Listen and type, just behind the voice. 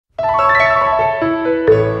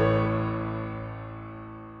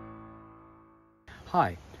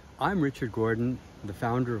Hi, I'm Richard Gordon, the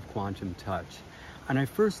founder of Quantum Touch, and I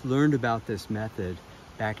first learned about this method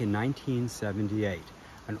back in 1978.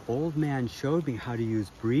 An old man showed me how to use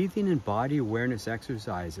breathing and body awareness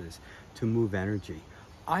exercises to move energy.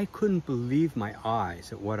 I couldn't believe my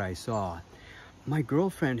eyes at what I saw. My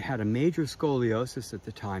girlfriend had a major scoliosis at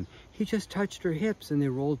the time. He just touched her hips and they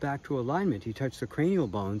rolled back to alignment. He touched the cranial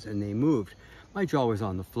bones and they moved. My jaw was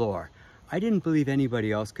on the floor. I didn't believe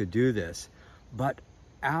anybody else could do this, but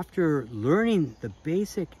after learning the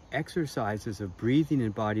basic exercises of breathing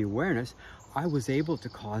and body awareness, I was able to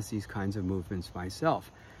cause these kinds of movements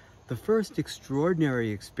myself. The first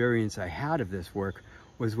extraordinary experience I had of this work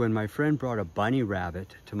was when my friend brought a bunny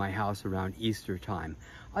rabbit to my house around Easter time.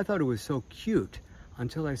 I thought it was so cute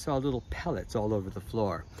until I saw little pellets all over the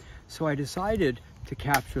floor. So I decided to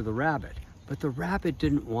capture the rabbit, but the rabbit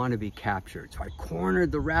didn't want to be captured. So I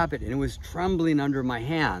cornered the rabbit and it was trembling under my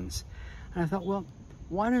hands. And I thought, well,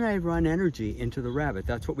 why don't I run energy into the rabbit?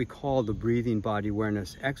 That's what we call the breathing body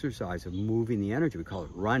awareness exercise of moving the energy. We call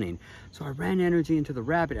it running. So I ran energy into the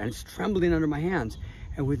rabbit and it's trembling under my hands.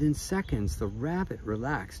 And within seconds, the rabbit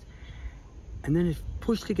relaxed. And then it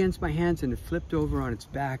pushed against my hands and it flipped over on its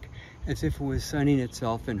back as if it was sunning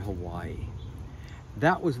itself in Hawaii.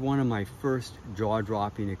 That was one of my first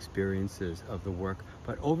jaw-dropping experiences of the work.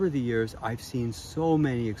 But over the years, I've seen so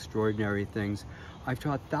many extraordinary things. I've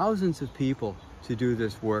taught thousands of people to do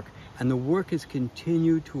this work, and the work has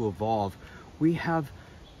continued to evolve. We have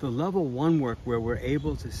the level 1 work where we're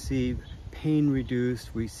able to see pain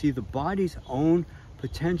reduced. We see the body's own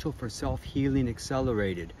potential for self-healing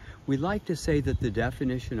accelerated. We like to say that the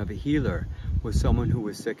definition of a healer was someone who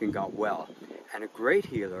was sick and got well, and a great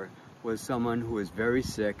healer was someone who was very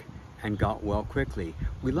sick and got well quickly.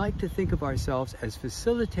 We like to think of ourselves as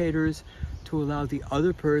facilitators to allow the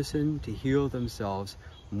other person to heal themselves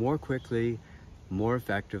more quickly, more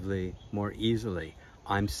effectively, more easily.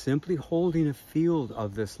 I'm simply holding a field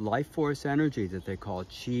of this life force energy that they call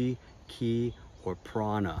chi, ki, or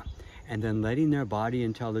prana, and then letting their body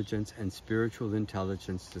intelligence and spiritual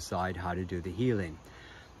intelligence decide how to do the healing.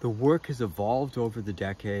 The work has evolved over the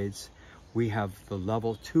decades. We have the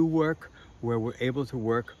level 2 work where we're able to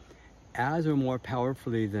work as or more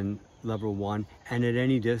powerfully than level 1 and at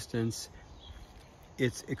any distance.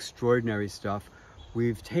 It's extraordinary stuff.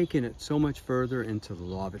 We've taken it so much further into the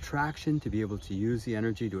law of attraction to be able to use the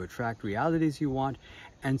energy to attract realities you want,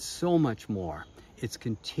 and so much more. It's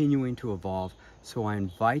continuing to evolve, so I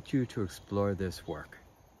invite you to explore this work.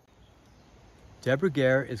 Deborah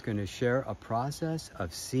Gair is going to share a process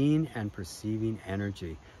of seeing and perceiving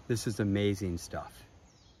energy. This is amazing stuff.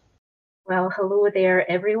 Well, hello there,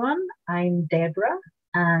 everyone. I'm Deborah,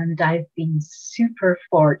 and I've been super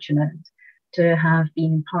fortunate to have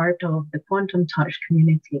been part of the Quantum Touch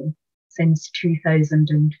community since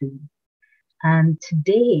 2002. And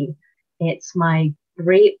today, it's my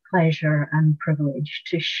great pleasure and privilege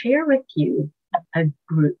to share with you a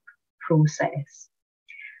group process.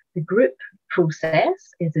 The group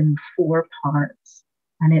process is in 4 parts,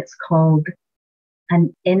 and it's called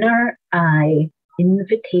an inner eye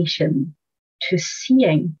invitation to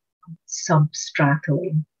seeing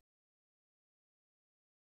substratally.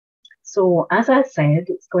 So as I said,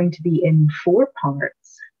 it's going to be in 4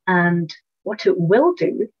 parts, and what it will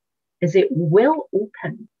do is it will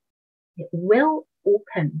open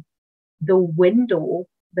the window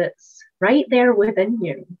that's right there within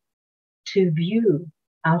you to view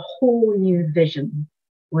a whole new vision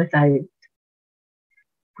without,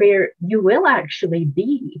 where you will actually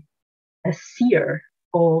be a seer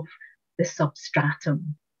of the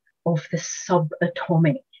substratum, of the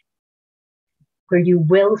subatomic, where you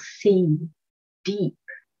will see deep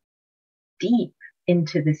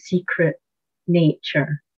into the secret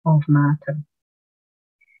nature of matter.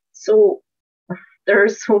 So there are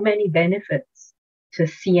so many benefits to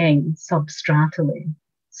seeing substratally,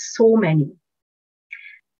 so many.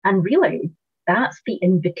 And really, that's the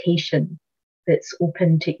invitation that's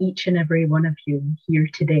open to each and every one of you here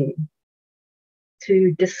today,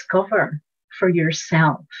 to discover for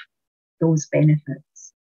yourself those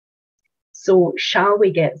benefits. So shall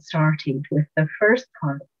we get started with the first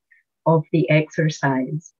part of the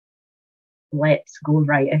exercise? Let's go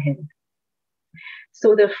right ahead.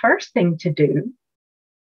 So the first thing to do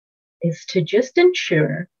is to just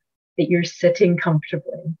ensure that you're sitting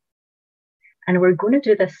comfortably. And we're going to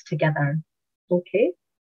do this together, okay?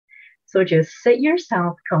 So just sit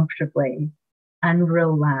yourself comfortably and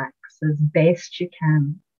relax as best you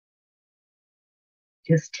can.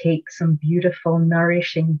 Just take some beautiful,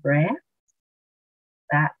 nourishing breaths.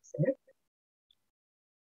 That's it.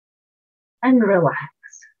 And relax.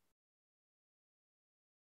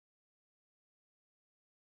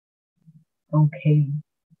 Okay.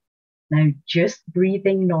 Now just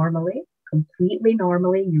breathing normally, completely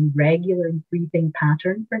normally, your regular breathing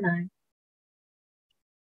pattern for now.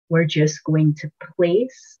 We're just going to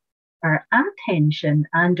place our attention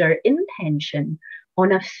and our intention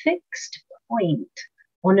on a fixed point,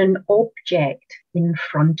 on an object in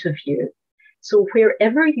front of you. So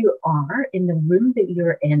wherever you are in the room that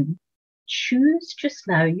you're in, choose just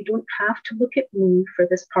now, you don't have to look at me for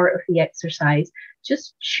this part of the exercise,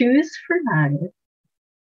 just choose for now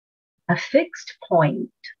a fixed point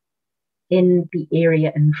in the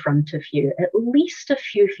area in front of you, at least a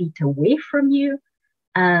few feet away from you.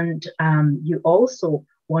 And you also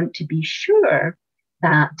want to be sure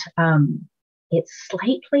that it's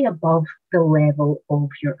slightly above the level of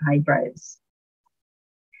your eyebrows.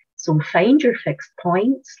 So find your fixed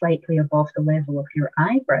point slightly above the level of your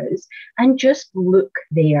eyebrows and just look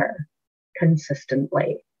there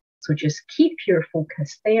consistently. So just keep your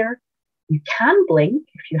focus there. You can blink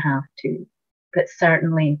if you have to, but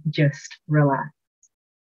certainly just relax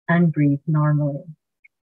and breathe normally.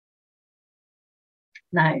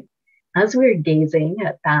 Now, as we're gazing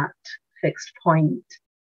at that fixed point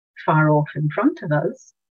far off in front of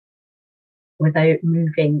us, without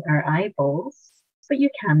moving our eyeballs, but you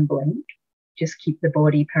can blink, just keep the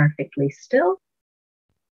body perfectly still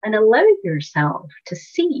and allow yourself to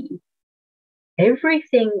see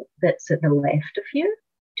everything that's at the left of you,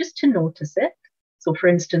 just to notice it. So for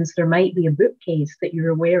instance, there might be a bookcase that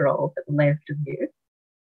you're aware of at the left of you,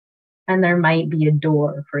 and there might be a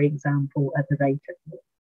door, for example, at the right of you.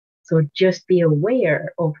 So just be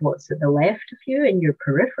aware of what's at the left of you in your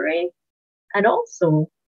periphery, and also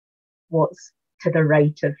what's to the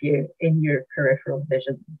right of you in your peripheral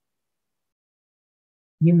vision.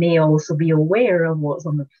 You may also be aware of what's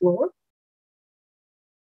on the floor,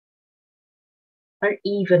 or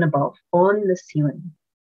even above, on the ceiling.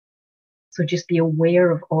 So just be aware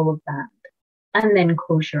of all of that. And then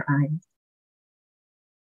close your eyes,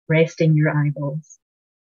 resting your eyeballs.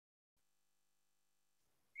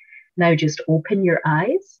 Now just open your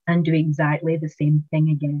eyes and do exactly the same thing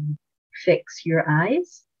again. Fix your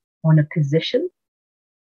eyes on a position,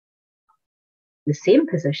 the same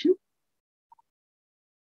position,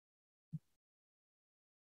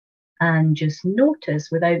 and just notice,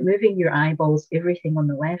 without moving your eyeballs, everything on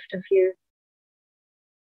the left of you,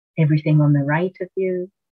 everything on the right of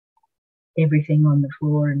you, everything on the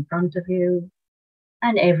floor in front of you,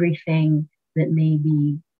 and everything that may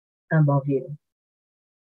be above you.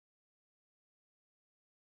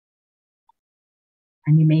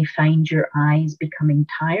 And you may find your eyes becoming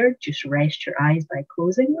tired. Just rest your eyes by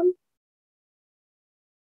closing them.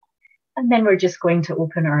 And then we're just going to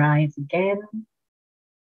open our eyes again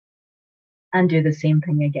and do the same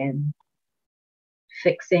thing again.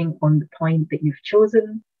 Fixing on the point that you've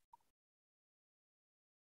chosen.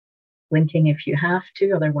 Blinking if you have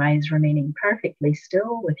to, otherwise remaining perfectly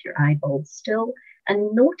still with your eyeballs still.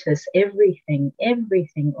 And notice everything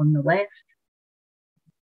on the left,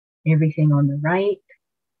 everything on the right,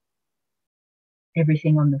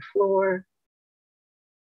 everything on the floor,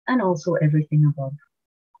 and also everything above.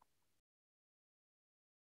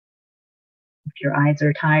 If your eyes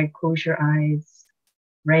are tired, close your eyes,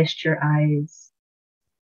 rest your eyes,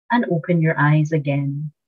 and open your eyes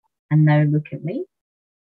again. And now look at me.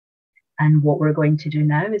 And what we're going to do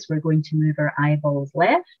now is we're going to move our eyeballs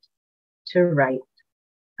left to right,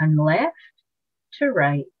 and left to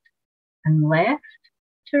right, and left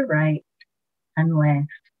to right, and left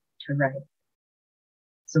to right.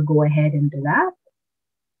 So go ahead and do that.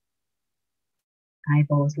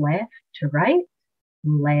 Eyeballs left to right,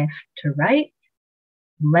 left to right,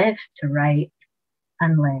 left to right,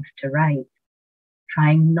 and left to right.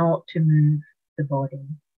 Trying not to move the body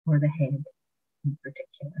or the head in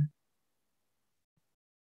particular.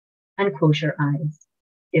 And close your eyes.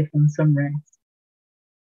 Give them some rest.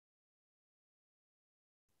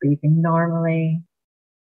 Breathing normally.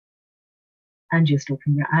 And just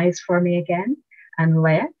open your eyes for me again. And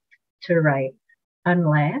left to right, and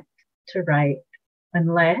left to right,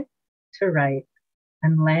 and left to right,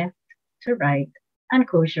 and left to right. And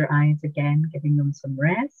close your eyes again, giving them some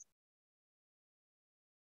rest.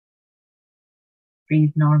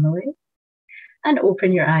 Breathe normally. And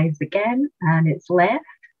open your eyes again, and it's left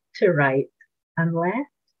to right, and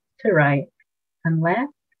left to right, and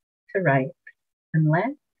left to right, and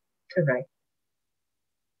left to right.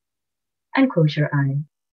 And close your eyes.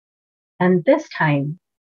 And this time,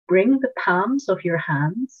 bring the palms of your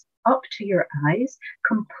hands up to your eyes,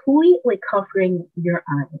 completely covering your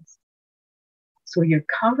eyes. So you're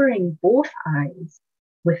covering both eyes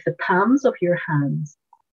with the palms of your hands,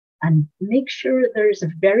 And make sure there's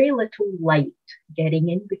very little light getting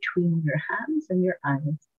in between your hands and your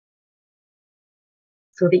eyes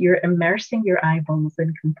so that you're immersing your eyeballs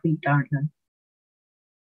in complete darkness.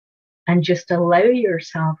 And just allow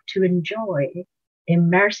yourself to enjoy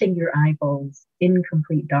immersing your eyeballs in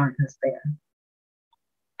complete darkness there.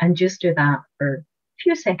 And just do that for a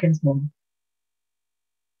few seconds more.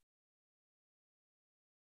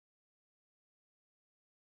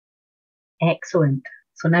 Excellent.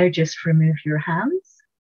 So now just remove your hands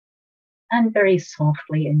and very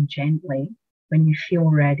softly and gently, when you feel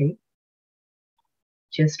ready,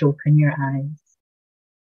 just open your eyes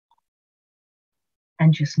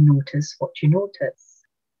and just notice what you notice.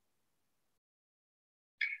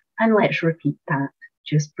 And let's repeat that.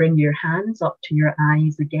 Just bring your hands up to your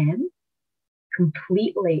eyes again,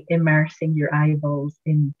 completely immersing your eyeballs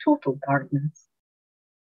in total darkness.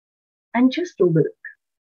 And just look.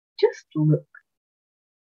 Just look.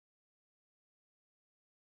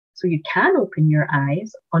 So you can open your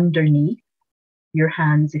eyes underneath your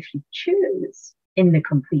hands if you choose in the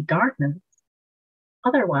complete darkness.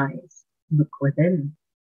 Otherwise, look within.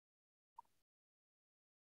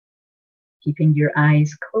 Keeping your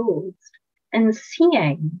eyes closed and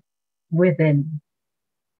seeing within.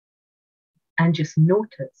 And just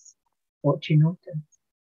notice what you notice.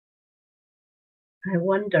 I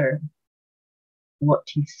wonder what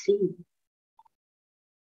you see.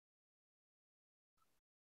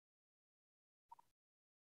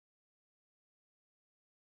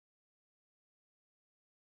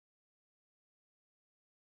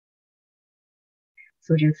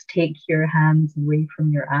 So just take your hands away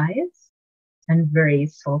from your eyes and very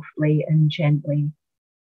softly and gently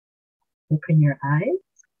open your eyes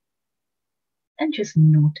and just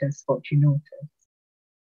notice what you notice.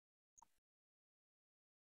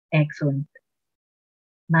 Excellent.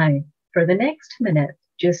 Now, for the next minute,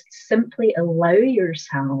 just simply allow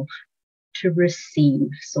yourself to receive.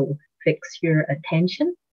 So fix your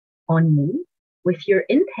attention on me with your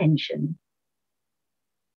intention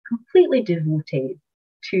completely devoted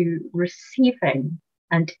to receiving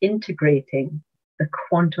and integrating the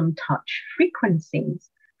quantum touch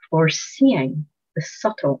frequencies for seeing the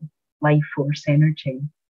subtle life force energy.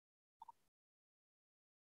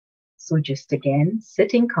 So just again,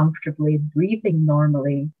 sitting comfortably, breathing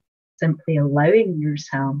normally, simply allowing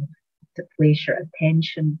yourself to place your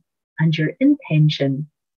attention and your intention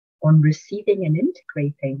on receiving and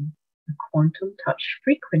integrating the quantum touch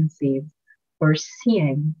frequencies for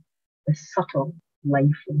seeing the subtle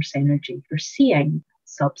life force energy, for seeing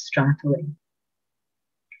substratally.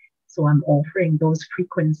 So I'm offering those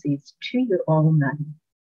frequencies to you all now.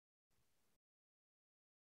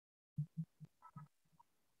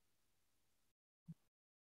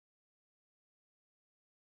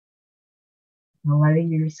 Allow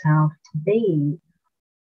yourself to bathe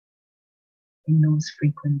in those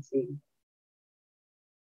frequencies.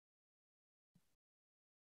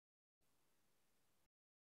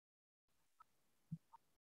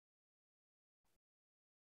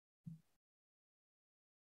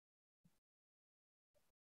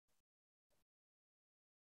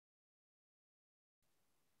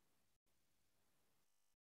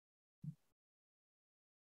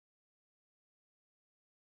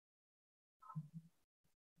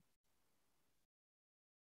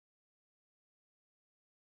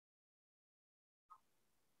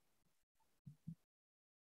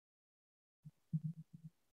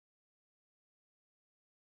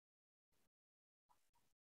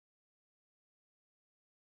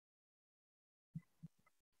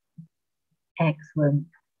 Excellent.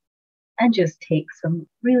 And just take some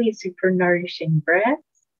really super nourishing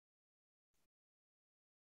breaths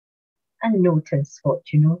and notice what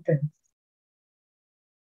you notice.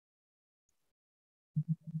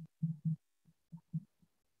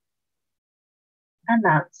 And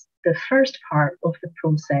that's the first part of the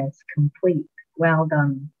process complete. Well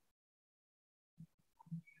done.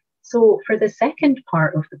 So for the second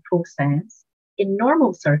part of the process, in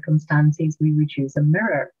normal circumstances, we would use a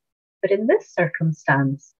mirror. But in this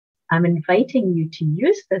circumstance, I'm inviting you to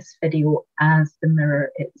use this video as the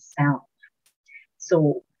mirror itself.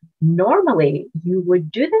 So normally you would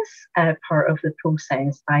do this part of the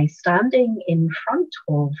process by standing in front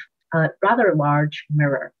of a rather large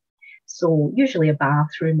mirror. So usually a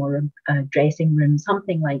bathroom or a dressing room,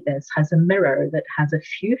 something like this, has a mirror that has a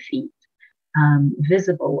few feet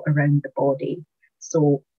visible around the body.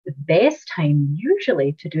 So the best time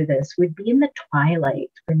usually to do this would be in the twilight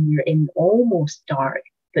when you're in almost dark,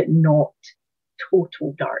 but not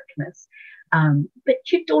total darkness. But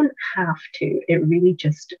you don't have to. It really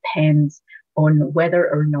just depends on whether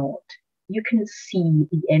or not you can see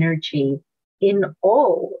the energy in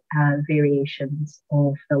all variations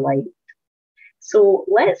of the light. So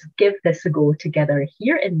let's give this a go together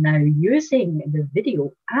here and now, using the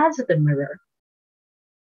video as the mirror,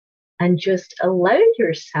 and just allow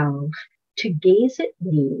yourself to gaze at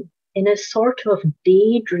me in a sort of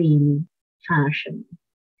daydream fashion.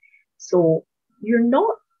 So you're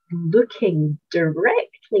not looking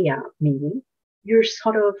directly at me, you're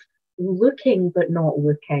sort of looking but not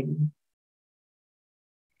looking.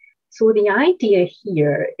 So the idea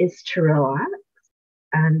here is to relax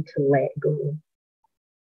and to let go.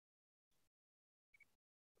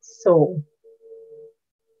 So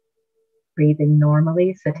breathing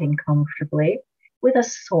normally, sitting comfortably with a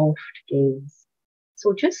soft gaze.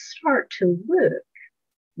 So just start to look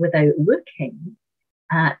without looking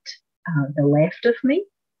at the left of me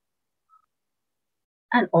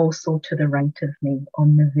and also to the right of me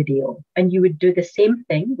on the video. And you would do the same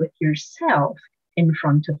thing with yourself in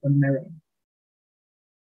front of the mirror.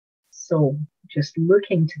 So just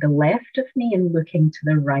looking to the left of me and looking to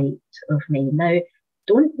the right of me. Now,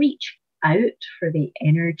 don't reach out for the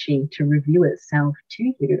energy to reveal itself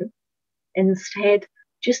to you. Instead,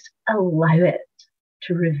 just allow it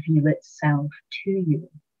to reveal itself to you.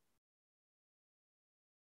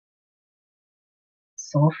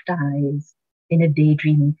 Soft eyes in a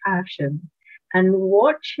daydreaming fashion. And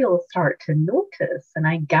what you'll start to notice, and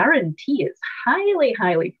I guarantee it's highly,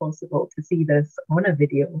 highly possible to see this on a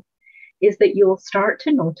video, is that you'll start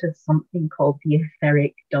to notice something called the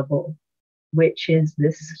etheric double, which is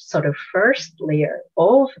this sort of first layer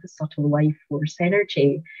of the subtle life force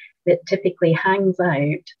energy that typically hangs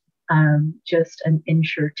out just an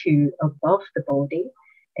inch or two above the body.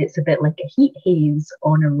 It's a bit like a heat haze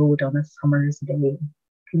on a road on a summer's day.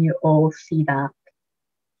 Can you all see that?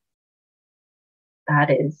 That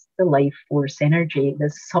is the life force energy, the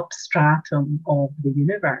substratum of the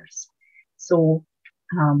universe. So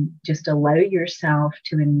just allow yourself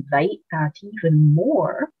to invite that even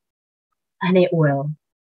more, and it will.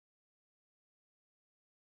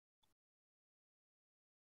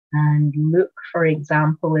 And look, for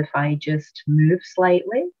example, if I just move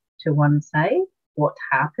slightly to one side, what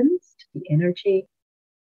happens to the energy?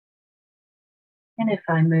 And if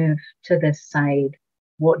I move to this side,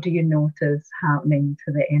 what do you notice happening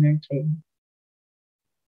to the energy?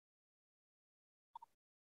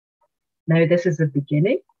 Now, this is a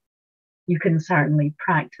beginning. You can certainly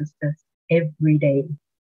practice this every day.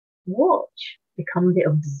 Watch, become the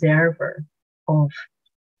observer of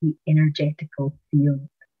the energetical field,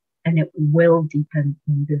 and it will deepen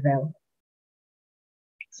and develop.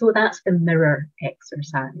 So that's the mirror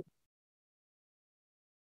exercise.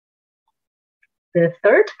 The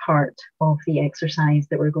third part of the exercise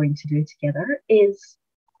that we're going to do together is,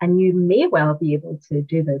 and you may well be able to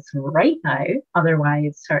do this right now,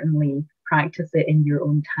 otherwise certainly practice it in your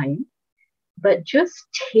own time, but just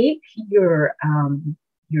take your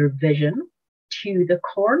vision to the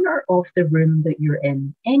corner of the room that you're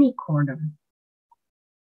in, any corner.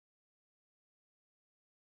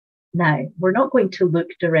 Now, we're not going to look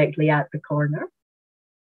directly at the corner.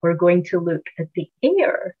 We're going to look at the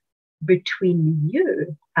air between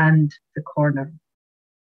you and the corner.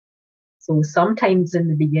 So sometimes in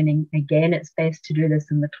the beginning, again, it's best to do this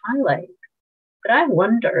in the twilight. But I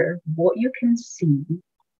wonder what you can see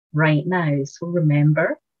right now. So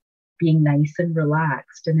remember, being nice and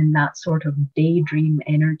relaxed and in that sort of daydream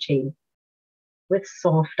energy with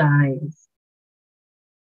soft eyes.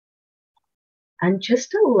 And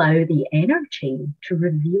just allow the energy to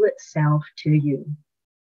reveal itself to you.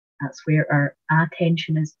 That's where our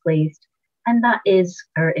attention is placed, and that is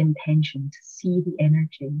our intention, to see the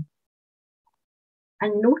energy.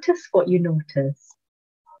 And notice what you notice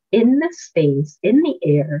in the space, in the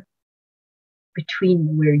air,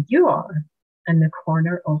 between where you are and the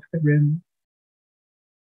corner of the room.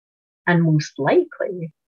 And most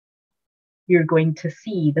likely, you're going to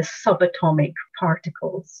see the subatomic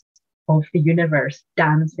particles of the universe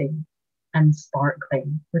dancing and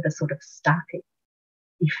sparkling with a sort of static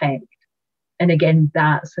effect. And again,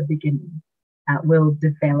 that's a beginning that will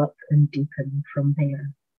develop and deepen from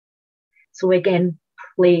there. So again,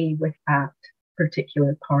 play with that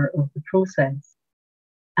particular part of the process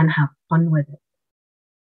and have fun with it.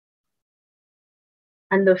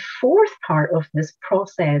 And the fourth part of this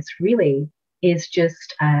process really is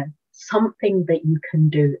just something that you can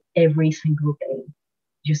do every single day.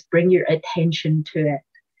 Just bring your attention to it.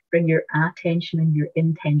 Bring your attention and your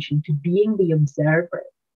intention to being the observer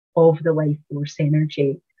of the life force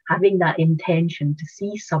energy, having that intention to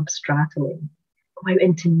see substratally, go out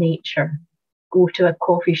into nature, go to a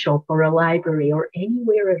coffee shop or a library or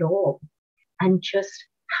anywhere at all, and just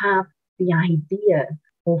have the idea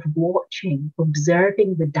of watching,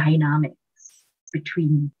 observing the dynamics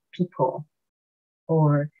between people,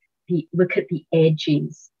 or look at the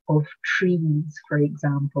edges of trees, for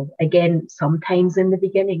example. Again, sometimes in the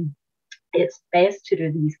beginning, it's best to do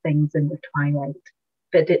these things in the twilight,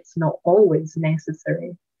 but it's not always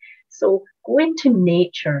necessary. So go into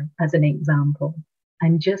nature as an example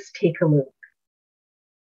and just take a look.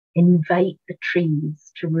 Invite the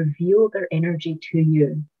trees to reveal their energy to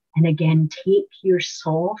you. And again, take your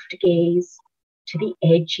soft gaze to the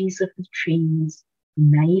edges of the trees,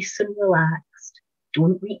 nice and relaxed.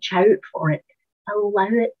 Don't reach out for it. Allow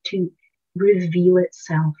it to reveal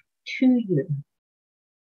itself to you.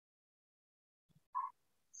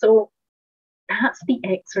 So that's the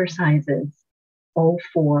exercises, all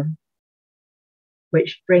four,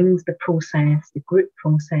 which brings the process, the group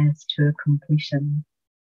process, to a completion.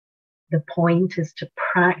 The point is to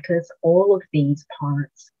practice all of these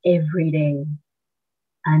parts every day,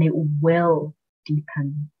 and it will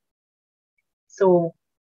deepen. So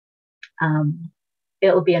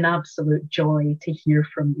it'll be an absolute joy to hear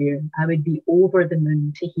from you. I would be over the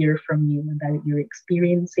moon to hear from you about your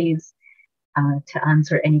experiences, to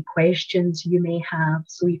answer any questions you may have.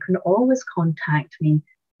 So you can always contact me,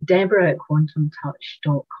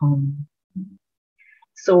 Deborah@quantumtouch.com.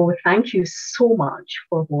 So thank you so much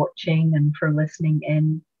for watching and for listening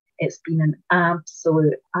in. It's been an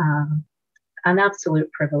absolute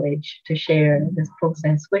privilege to share this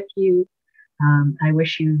process with you. I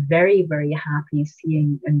wish you very, very happy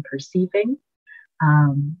seeing and perceiving,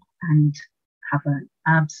 and have an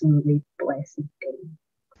absolutely blessed day.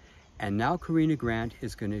 And now Karina Grant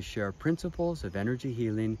is going to share principles of energy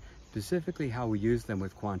healing, specifically how we use them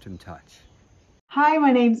with Quantum Touch. Hi,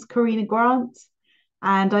 my name's Karina Grant,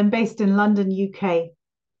 and I'm based in London, UK.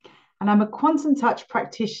 And I'm a Quantum Touch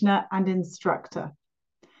practitioner and instructor.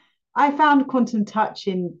 I found Quantum Touch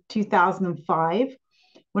in 2005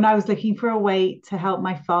 when I was looking for a way to help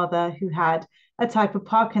my father, who had a type of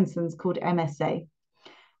Parkinson's called MSA.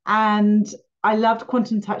 And I loved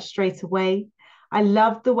Quantum Touch straight away. I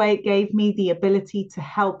loved the way it gave me the ability to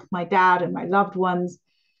help my dad and my loved ones.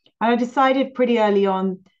 And I decided pretty early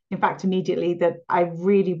on, in fact, immediately, that I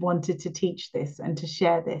really wanted to teach this and to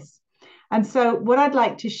share this. And so what I'd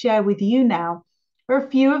like to share with you now are a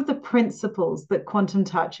few of the principles that Quantum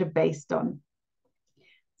Touch are based on.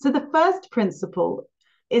 So the first principle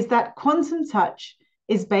is that Quantum Touch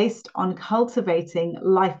is based on cultivating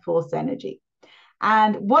life force energy.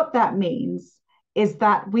 And what that means is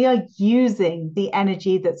that we are using the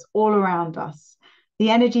energy that's all around us, the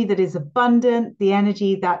energy that is abundant, the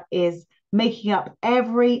energy that is making up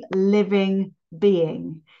every living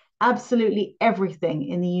being, absolutely everything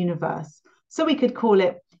in the universe. So we could call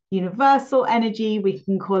it universal energy, we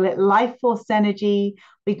can call it life force energy,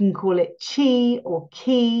 we can call it chi or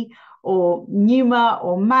ki or pneuma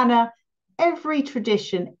or mana. Every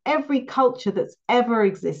tradition, every culture that's ever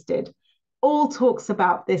existed all talks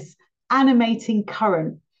about this animating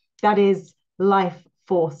current that is life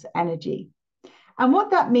force energy. And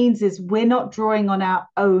what that means is we're not drawing on our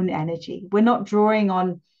own energy. We're not drawing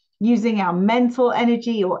on using our mental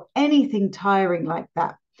energy or anything tiring like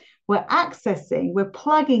that. We're accessing, we're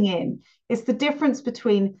plugging in. It's the difference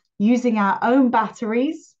between using our own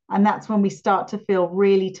batteries, and that's when we start to feel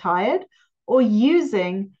really tired, or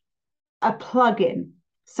using a plug-in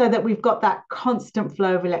so that we've got that constant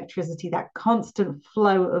flow of electricity, that constant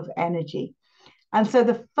flow of energy. And so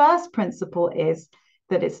the first principle is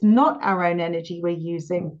that it's not our own energy we're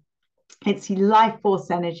using. It's life force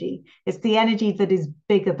energy. It's the energy that is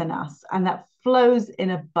bigger than us and that flows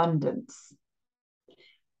in abundance.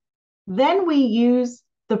 Then we use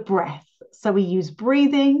the breath. So we use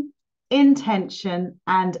breathing, intention,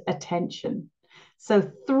 and attention. So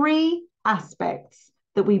three aspects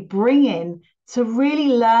that we bring in to really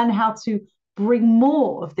learn how to bring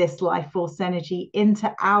more of this life force energy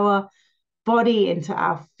into our body, into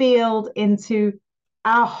our field, into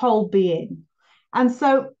our whole being. And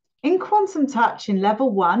so in Quantum Touch, in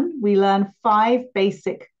level 1, we learn 5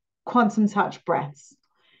 basic Quantum Touch breaths.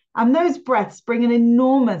 And those breaths bring an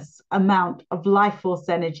enormous amount of life force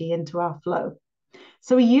energy into our flow.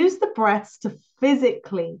 So we use the breaths to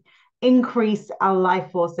physically increase our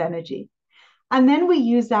life force energy. And then we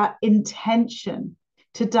use our intention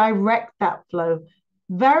to direct that flow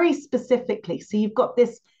very specifically. So you've got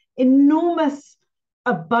this enormous,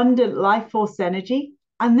 abundant life force energy.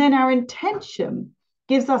 And then our intention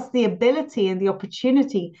gives us the ability and the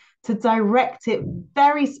opportunity to direct it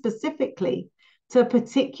very specifically to a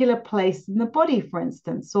particular place in the body, for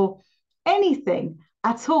instance, or anything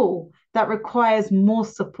at all that requires more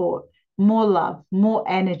support, more love, more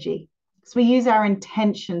energy. So we use our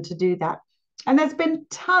intention to do that. And there's been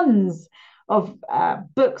tons of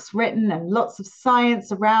books written and lots of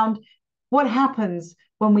science around what happens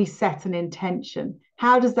when we set an intention.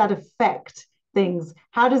 How does that affect things?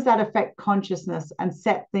 How does that affect consciousness and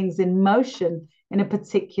set things in motion in a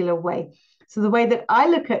particular way? So the way that I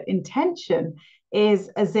look at intention is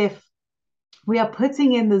as if we are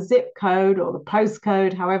putting in the zip code or the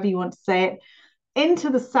postcode, however you want to say it, into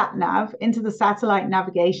the sat nav, into the satellite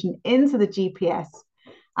navigation, into the GPS.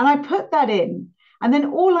 And I put that in, and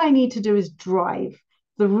then all I need to do is drive.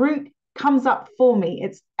 The route comes up for me.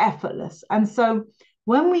 It's effortless. And so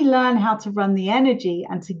when we learn how to run the energy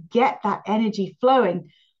and to get that energy flowing,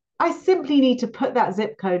 I simply need to put that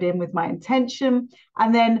zip code in with my intention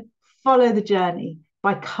and then follow the journey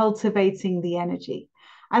by cultivating the energy.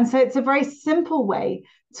 And so it's a very simple way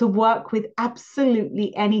to work with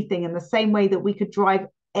absolutely anything, in the same way that we could drive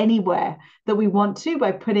anywhere that we want to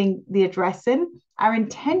by putting the address in. Our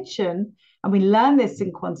intention, and we learn this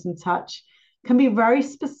in Quantum Touch, can be very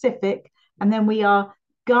specific, and then we are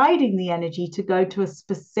guiding the energy to go to a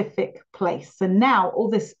specific place. So now all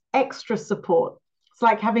this extra support, it's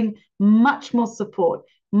like having much more support,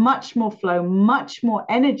 much more flow, much more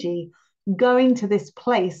energy going to this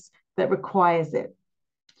place that requires it.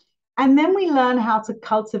 And then we learn how to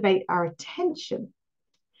cultivate our attention.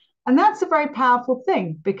 And that's a very powerful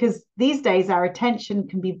thing, because these days our attention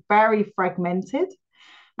can be very fragmented.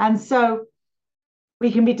 And so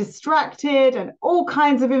we can be distracted and all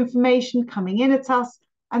kinds of information coming in at us.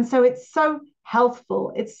 And so it's so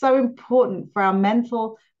healthful. It's so important for our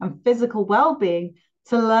mental and physical well-being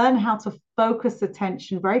to learn how to focus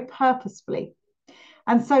attention very purposefully.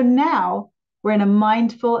 And so now we're in a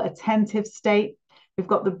mindful, attentive state. We've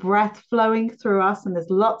got the breath flowing through us, and there's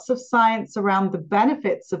lots of science around the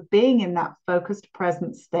benefits of being in that focused,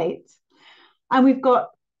 present state. And we've got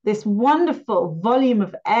this wonderful volume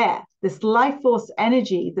of air, this life force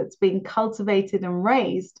energy that's being cultivated and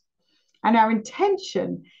raised. And our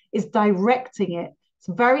intention is directing it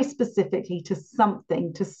very specifically to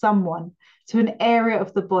something, to someone, to an area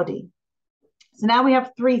of the body. So now we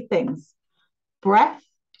have three things: breath,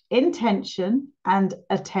 intention, and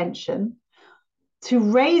attention, to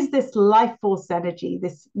raise this life force energy,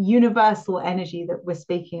 this universal energy that we're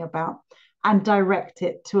speaking about, and direct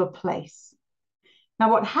it to a place.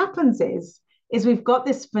 Now, what happens is we've got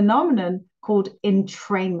this phenomenon called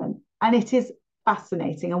entrainment, and it is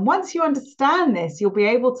fascinating. And once you understand this, you'll be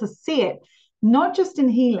able to see it, not just in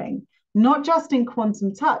healing, not just in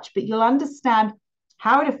quantum touch, but you'll understand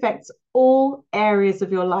how it affects all areas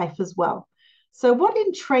of your life as well. So what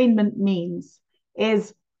entrainment means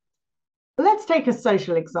is, let's take a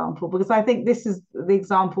social example, because I think this is the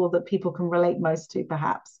example that people can relate most to,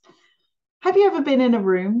 perhaps. Have you ever been in a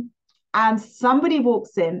room and somebody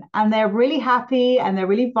walks in and they're really happy and they're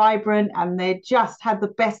really vibrant and they just had the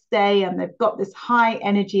best day and they've got this high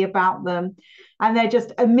energy about them and they're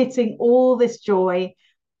just emitting all this joy,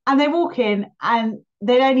 and they walk in and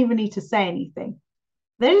they don't even need to say anything.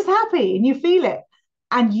 They're just happy, and you feel it,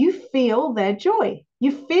 and you feel their joy,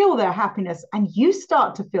 you feel their happiness, and you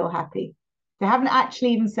start to feel happy. They haven't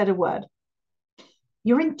actually even said a word.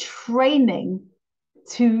 You're in training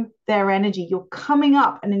to their energy. You're coming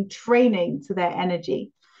up and in training to their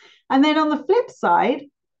energy. And then on the flip side,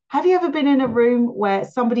 have you ever been in a room where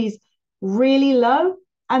somebody's really low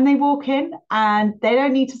and they walk in and they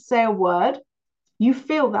don't need to say a word? You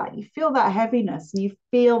feel that heaviness, and you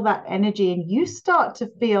feel that energy, and you start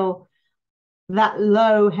to feel that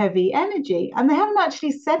low, heavy energy. And they haven't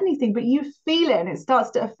actually said anything, but you feel it, and it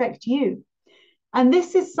starts to affect you. And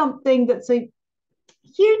this is something that's a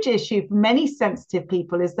huge issue for many sensitive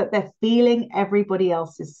people, is that they're feeling everybody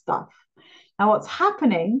else's stuff. Now, what's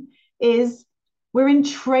happening is we're in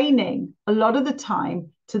training a lot of the time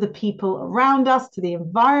to the people around us, to the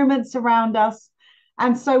environments around us.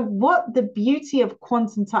 And so what the beauty of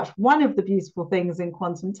quantum touch, one of the beautiful things in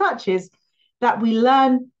quantum touch, is that we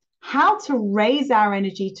learn how to raise our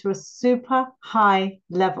energy to a super high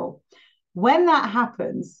level. When that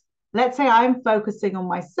happens, let's say I'm focusing on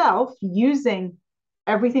myself using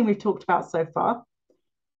everything we've talked about so far.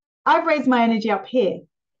 I've raised my energy up here.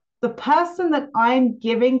 The person that I'm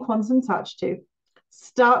giving quantum touch to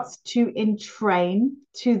starts to entrain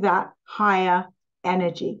to that higher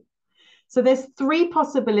energy. So there's three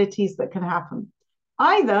possibilities that can happen.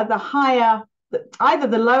 Either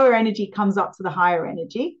the lower energy comes up to the higher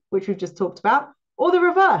energy, which we've just talked about, or the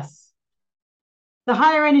reverse. The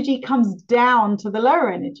higher energy comes down to the lower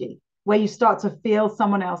energy, where you start to feel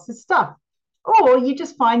someone else's stuff. Or you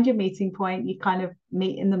just find your meeting point, you kind of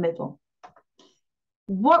meet in the middle.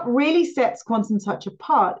 what really sets Quantum Touch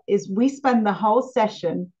apart is we spend the whole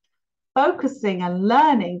session focusing and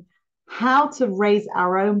learning how to raise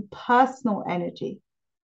our own personal energy,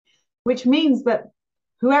 which means that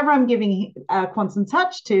whoever I'm giving Quantum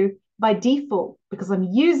Touch to, by default, because I'm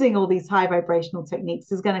using all these high vibrational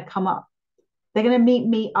techniques, is going to come up. They're going to meet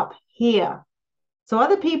me up here. So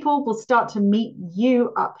other people will start to meet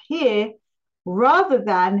you up here rather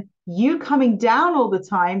than you coming down all the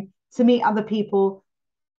time to meet other people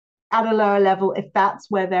at a lower level if that's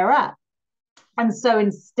where they're at. And so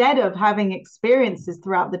instead of having experiences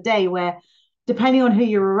throughout the day where, depending on who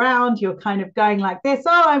you're around, you're kind of going like this,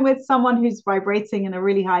 oh, I'm with someone who's vibrating in a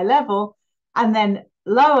really high level, and then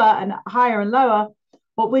lower and higher and lower,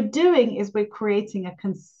 what we're doing is we're creating a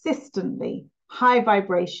consistently high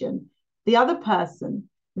vibration. The other person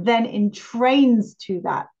then entrains to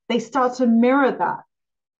that. They start to mirror that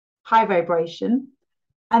high vibration,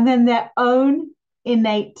 and then their own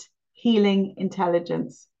innate healing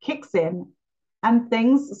intelligence kicks in and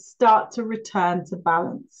things start to return to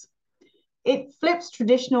balance. It flips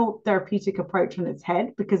traditional therapeutic approach on its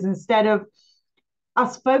head, because instead of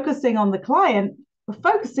us focusing on the client, we're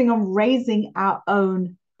focusing on raising our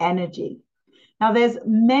own energy. Now, there's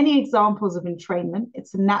many examples of entrainment.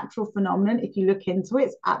 It's a natural phenomenon. If you look into it,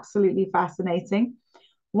 it's absolutely fascinating.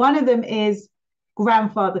 One of them is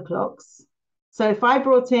grandfather clocks. So if I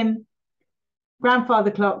brought in grandfather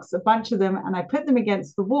clocks, a bunch of them, and I put them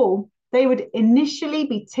against the wall, they would initially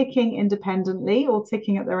be ticking independently or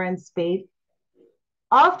ticking at their own speed.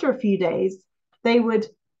 After a few days, they would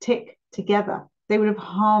tick together. They would have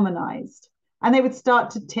harmonized, and they would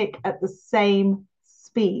start to tick at the same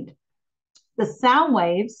speed. The sound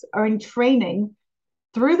waves are entraining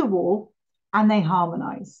through the wall and they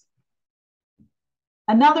harmonize.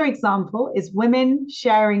 Another example is women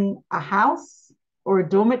sharing a house or a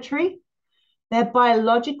dormitory. Their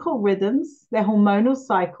biological rhythms, their hormonal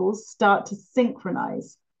cycles start to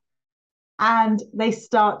synchronize, and they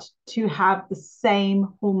start to have the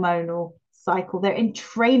same hormonal cycle. They're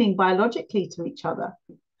entraining biologically to each other.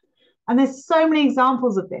 And there's so many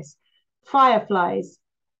examples of this. Fireflies,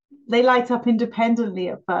 they light up independently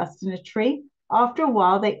at first in a tree. After a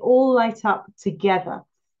while, they all light up together.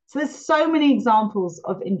 So there's so many examples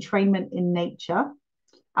of entrainment in nature.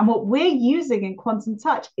 And what we're using in Quantum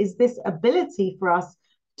Touch is this ability for us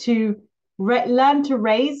to learn to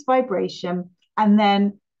raise vibration, and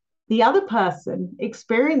then the other person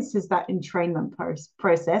experiences that entrainment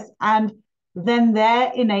process, and then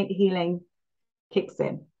their innate healing kicks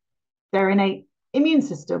in. Their innate immune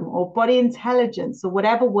system or body intelligence, or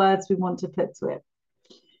whatever words we want to put to it.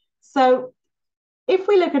 So if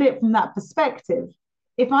we look at it from that perspective,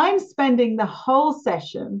 if I'm spending the whole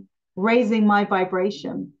session raising my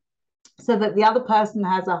vibration so that the other person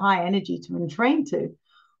has a high energy to entrain to,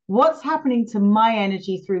 what's happening to my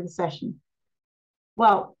energy through the session?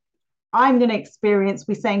 Well, I'm going to experience,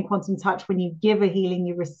 we say in Quantum Touch, when you give a healing,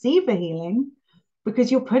 you receive a healing,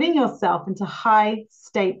 because you're putting yourself into high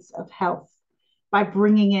states of health by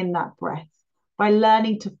bringing in that breath, by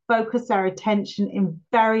learning to focus our attention in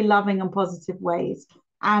very loving and positive ways,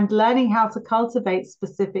 and learning how to cultivate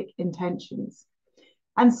specific intentions.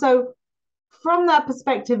 And so from that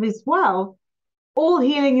perspective as well, all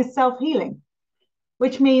healing is self-healing,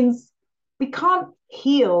 which means we can't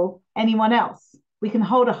heal anyone else. We can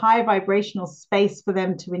hold a high vibrational space for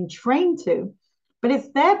them to entrain to, but it's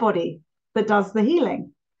their body that does the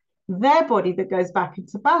healing, their body that goes back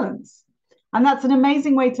into balance. And that's an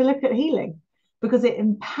amazing way to look at healing, because it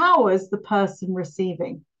empowers the person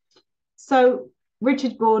receiving. So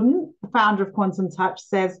Richard Gordon, the founder of Quantum Touch,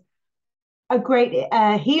 says a great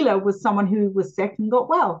healer was someone who was sick and got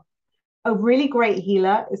well. A really great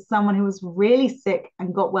healer is someone who was really sick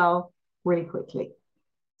and got well really quickly.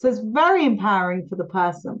 So it's very empowering for the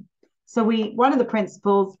person. So one of the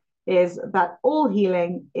principles is that all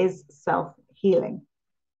healing is self-healing.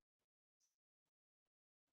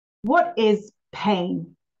 What is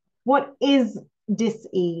pain? What is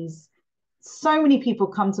dis-ease? So many people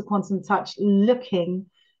come to Quantum Touch looking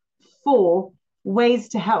for ways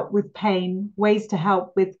to help with pain, ways to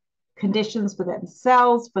help with conditions for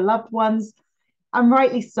themselves, for loved ones, and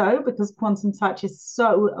rightly so, because Quantum Touch is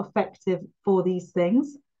so effective for these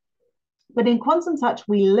things. But in Quantum Touch,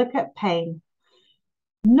 we look at pain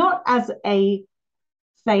not as a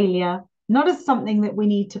failure, not as something that we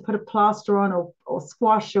need to put a plaster on or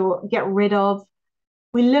squash or get rid of.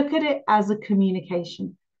 We look at it as a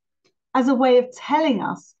communication, as a way of telling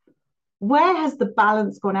us, where has the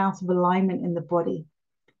balance gone out of alignment in the body?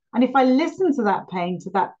 And if I listen to that pain,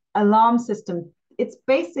 to that alarm system, it's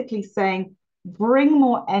basically saying, bring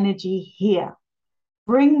more energy here.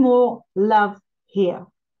 bring more love here.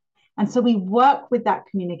 And so we work with that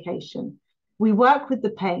communication. We work with the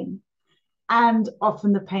pain. And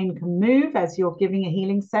often the pain can move as you're giving a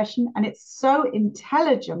healing session. And it's so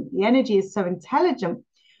intelligent. The energy is so intelligent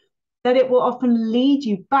that it will often lead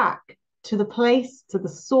you back to the place, to the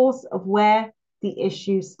source of where the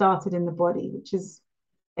issue started in the body, which is,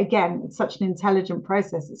 again, it's such an intelligent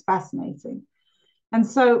process. It's fascinating. And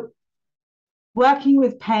so working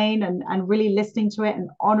with pain and really listening to it and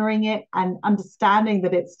honoring it and understanding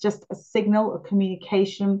that it's just a signal, a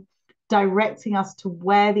communication, directing us to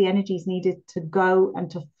where the energy is needed to go and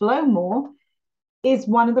to flow more is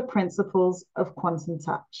one of the principles of quantum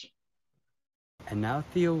touch. And now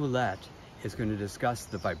Thea Willette is going to discuss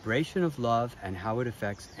the vibration of love and how it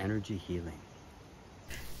affects energy healing.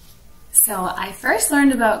 So I first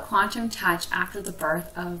learned about quantum touch after the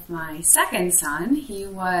birth of my second son. He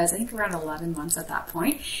was, I think, around 11 months at that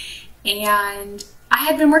point. And I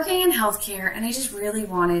had been working in healthcare and I just really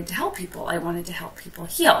wanted to help people. I wanted to help people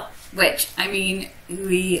heal, which, I mean,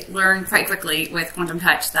 we learned quite quickly with quantum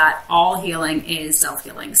touch that all healing is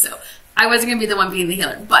self-healing. So I wasn't going to be the one being the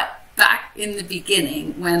healer. But back in the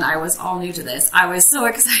beginning, when I was all new to this, I was so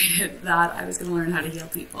excited that I was going to learn how to heal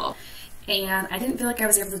people. And I didn't feel like I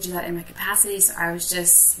was able to do that in my capacity. So I was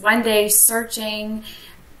just one day searching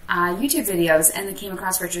YouTube videos and then came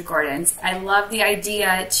across Richard Gordon's. I love the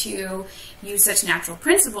idea to use such natural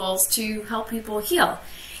principles to help people heal.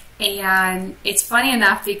 And it's funny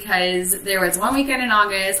enough because there was one weekend in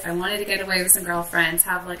August, I wanted to get away with some girlfriends,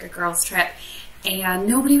 have like a girls' trip, and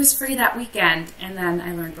nobody was free that weekend. And then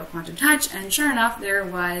I learned about quantum touch, and sure enough, there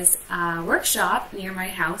was a workshop near my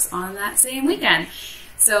house on that same weekend.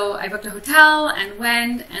 So I booked a hotel and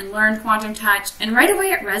went and learned quantum touch, and right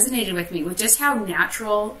away it resonated with me with just how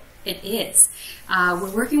natural it is.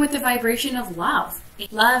 We're working with the vibration of love.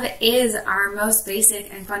 Love is our most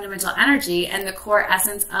basic and fundamental energy and the core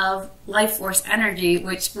essence of life force energy,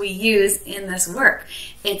 which we use in this work.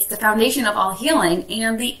 It's the foundation of all healing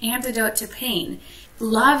and the antidote to pain.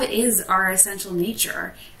 Love is our essential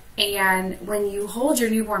nature. And when you hold your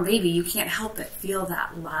newborn baby, you can't help but feel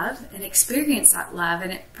that love and experience that love.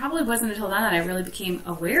 And it probably wasn't until then that I really became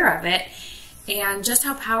aware of it and just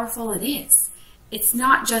how powerful it is. It's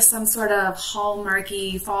not just some sort of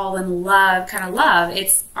hallmarky, fall in love kind of love.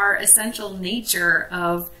 It's our essential nature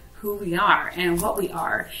of who we are and what we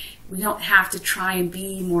are. We don't have to try and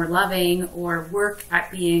be more loving or work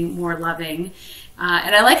at being more loving.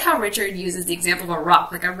 And I like how Richard uses the example of a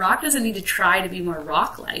rock. Like, a rock doesn't need to try to be more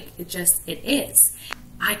rock-like. It is.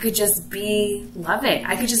 I could just be loving.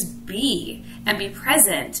 I could just be and be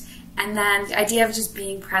present. And then the idea of just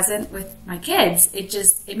being present with my kids,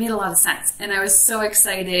 it made a lot of sense. And I was so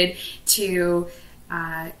excited to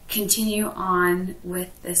continue on with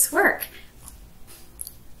this work.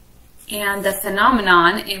 And the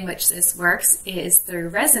phenomenon in which this works is through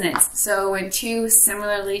resonance. So when two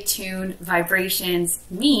similarly tuned vibrations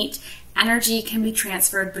meet, energy can be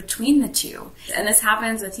transferred between the two. And this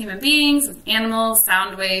happens with human beings, with animals,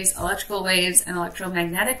 sound waves, electrical waves, and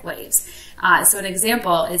electromagnetic waves. So an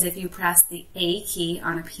example is if you press the A key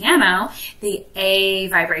on a piano, the A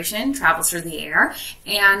vibration travels through the air,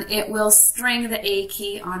 and it will string the A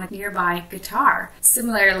key on a nearby guitar.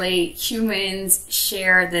 Similarly, humans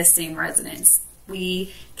share this same resonance.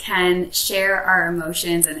 We can share our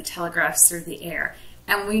emotions, and it telegraphs through the air.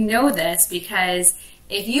 And we know this because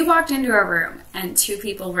if you walked into a room and two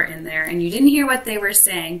people were in there and you didn't hear what they were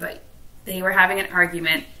saying, but they were having an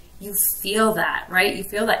argument, you feel that, right? You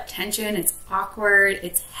feel that tension. It's awkward.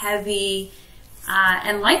 It's heavy.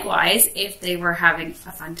 And likewise, if they were having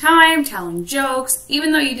a fun time, telling jokes,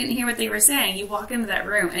 even though you didn't hear what they were saying, you walk into that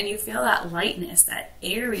room and you feel that lightness, that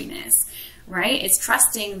airiness, right? It's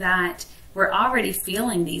trusting that we're already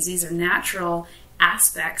feeling these. These are natural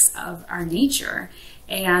aspects of our nature.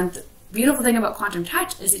 And the beautiful thing about quantum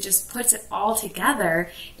touch is it just puts it all together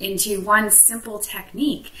into one simple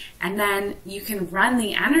technique. And then you can run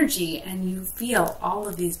the energy and you feel all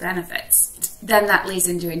of these benefits. Then that leads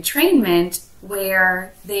into entrainment,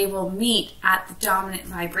 where they will meet at the dominant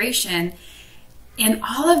vibration. And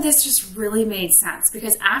all of this just really made sense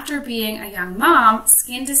because after being a young mom,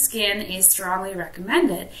 skin to skin is strongly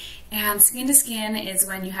recommended. And skin to skin is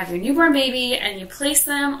when you have your newborn baby and you place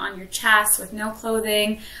them on your chest with no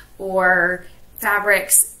clothing or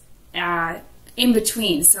fabrics in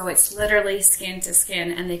between. So it's literally skin to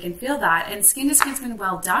skin, and they can feel that. And skin to skin's been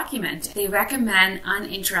well documented. They recommend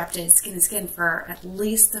uninterrupted skin to skin for at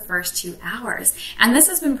least the first 2 hours. And this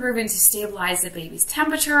has been proven to stabilize the baby's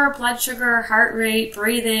temperature, blood sugar, heart rate,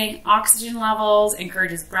 breathing, oxygen levels,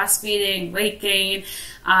 encourages breastfeeding, weight gain,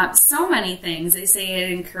 so many things. They say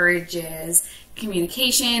it encourages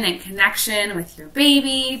communication and connection with your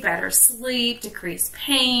baby, better sleep, decreased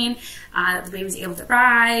pain, the baby's able to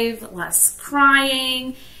thrive, less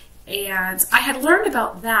crying. And I had learned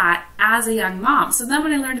about that as a young mom. So then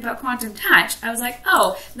when I learned about quantum touch, I was like,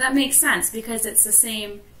 oh, that makes sense, because it's the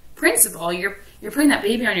same principle. You're putting that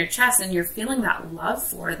baby on your chest and you're feeling that love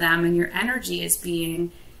for them, and your energy is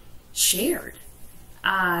being shared.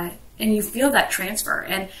 And you feel that transfer.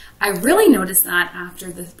 And I really noticed that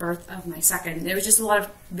after the birth of my second. There was just a lot of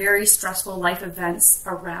very stressful life events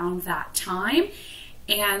around that time.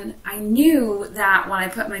 And I knew that when I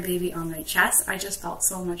put my baby on my chest, I just felt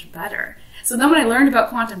so much better. So then when I learned about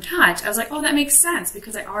quantum touch, I was like, oh, that makes sense,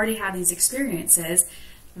 because I already had these experiences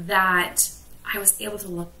that I was able to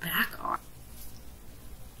look back on.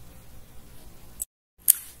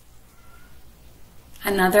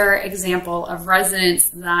 Another example of resonance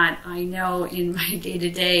that I know in my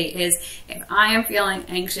day-to-day is if I am feeling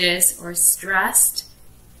anxious or stressed,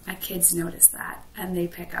 my kids notice that and they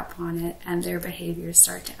pick up on it, and their behaviors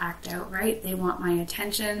start to act out, right? They want my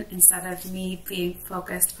attention instead of me being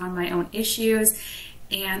focused on my own issues.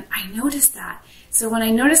 And I notice that. So when I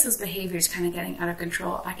notice those behaviors kind of getting out of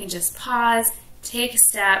control, I can just pause, take a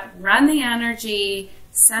step, run the energy,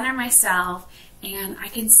 center myself, and I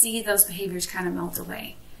can see those behaviors kind of melt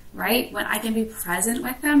away, right? When I can be present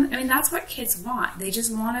with them. I mean, that's what kids want. They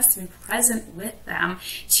just want us to be present with them,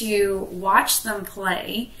 to watch them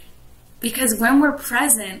play, because when we're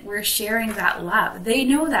present, we're sharing that love. They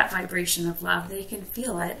know that vibration of love. They can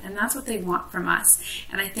feel it, and that's what they want from us.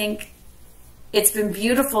 And I think it's been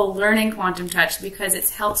beautiful learning quantum touch, because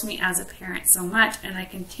it's helped me as a parent so much, and I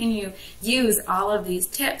continue use all of these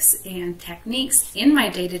tips and techniques in my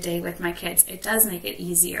day-to-day with my kids. It does make it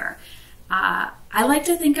easier. I like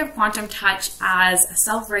to think of quantum touch as a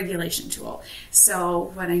self-regulation tool.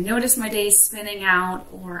 So when I notice my day spinning out,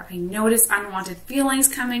 or I notice unwanted feelings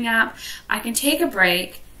coming up, I can take a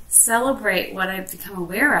break, celebrate what I've become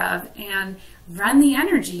aware of, and run the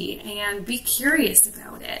energy and be curious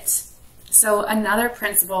about it. So another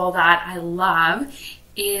principle that I love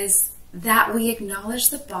is that we acknowledge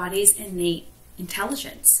the body's innate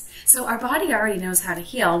intelligence. So our body already knows how to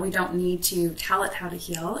heal. We don't need to tell it how to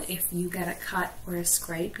heal. If you get a cut or a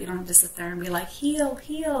scrape, you don't have to sit there and be like, heal,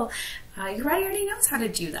 heal. Your body already knows how to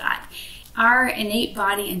do that. Our innate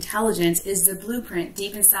body intelligence is the blueprint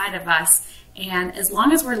deep inside of us. And as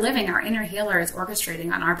long as we're living, our inner healer is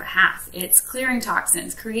orchestrating on our behalf. It's clearing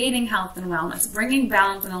toxins, creating health and wellness, bringing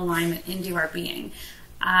balance and alignment into our being.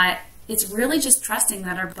 It's really just trusting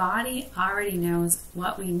that our body already knows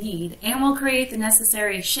what we need and will create the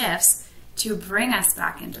necessary shifts to bring us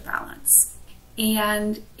back into balance.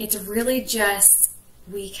 And it's really just,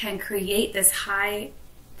 we can create this high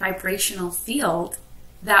vibrational field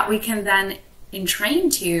that we can then entrain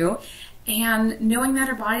to, and knowing that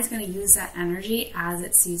our body's going to use that energy as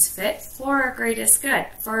it sees fit for our greatest good,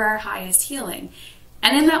 for our highest healing.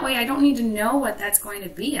 And in that way, I don't need to know what that's going to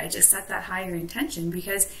be. I just set that higher intention,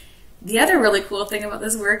 because the other really cool thing about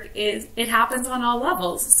this work is it happens on all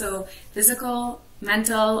levels. So physical,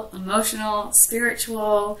 mental, emotional,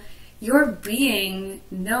 spiritual, your being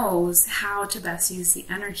knows how to best use the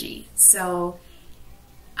energy. So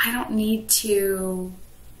I don't need to,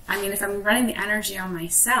 if I'm running the energy on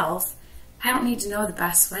myself, I don't need to know the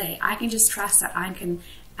best way. I can just trust that I can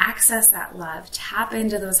access that love, tap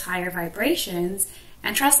into those higher vibrations,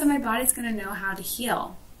 and trust that my body's going to know how to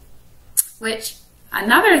heal. Which,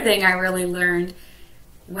 another thing I really learned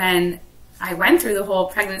when I went through the whole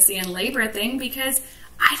pregnancy and labor thing, because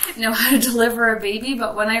I didn't know how to deliver a baby,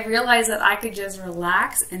 but when I realized that I could just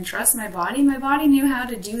relax and trust my body knew how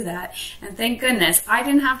to do that. And thank goodness, I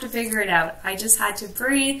didn't have to figure it out. I just had to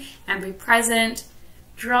breathe and be present,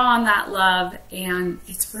 draw on that love, and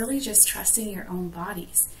it's really just trusting your own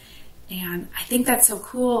bodies. And I think that's so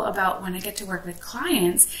cool about when I get to work with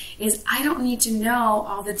clients is I don't need to know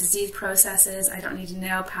all the disease processes. I don't need to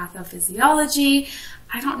know pathophysiology.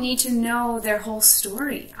 I don't need to know their whole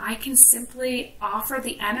story. I can simply offer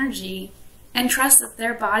the energy and trust that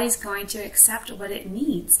their body's going to accept what it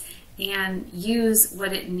needs and use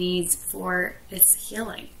what it needs for its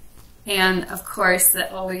healing. And of course,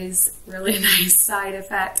 the always really nice side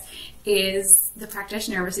effect is the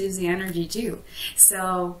practitioner receives the energy too.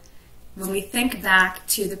 So when we think back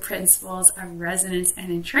to the principles of resonance and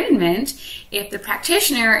entrainment, if the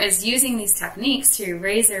practitioner is using these techniques to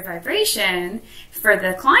raise their vibration for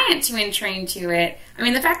the client to entrain to it, I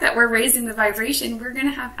mean, the fact that we're raising the vibration, we're going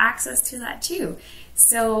to have access to that too.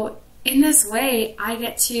 So in this way, I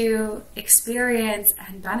get to experience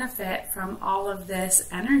and benefit from all of this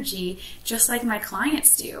energy just like my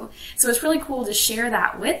clients do. So it's really cool to share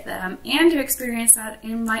that with them and to experience that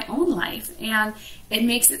in my own life. And it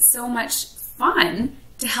makes it so much fun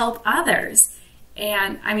to help others.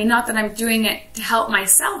 And I mean, not that I'm doing it to help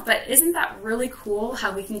myself, but isn't that really cool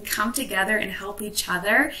how we can come together and help each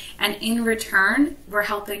other, and in return, we're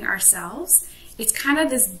helping ourselves? It's kind of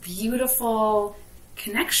this beautiful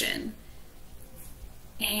connection.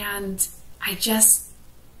 And I just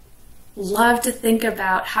love to think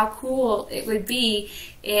about how cool it would be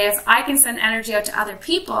if I can send energy out to other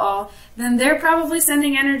people, then they're probably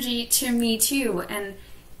sending energy to me too. And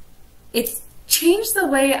it's changed the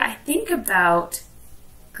way I think about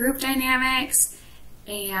group dynamics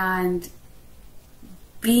and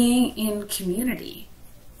being in community.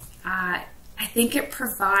 I think it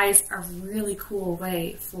provides a really cool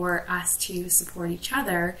way for us to support each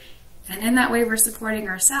other, and in that way we're supporting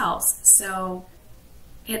ourselves. So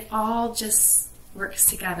it all just works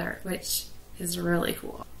together, which is really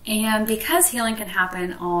cool. And because healing can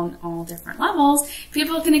happen on all different levels,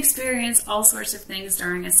 people can experience all sorts of things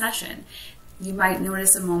during a session. You might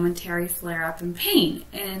notice a momentary flare-up in pain,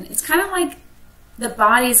 and it's kind of like the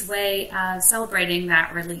body's way of celebrating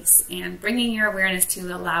that release and bringing your awareness to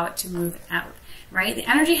allow it to move out, right? The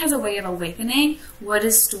energy has a way of awakening what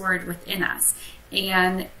is stored within us,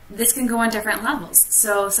 and this can go on different levels.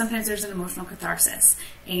 So sometimes there's an emotional catharsis,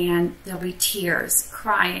 and there'll be tears,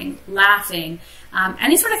 crying, laughing,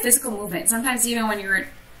 any sort of physical movement. Sometimes even when you're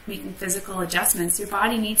making physical adjustments, your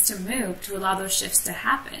body needs to move to allow those shifts to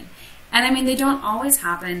happen. And I mean, they don't always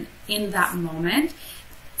happen in that moment.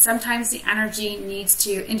 Sometimes the energy needs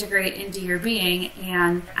to integrate into your being,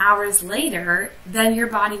 and hours later, then your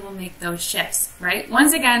body will make those shifts, right?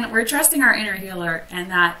 Once again, we're trusting our inner healer and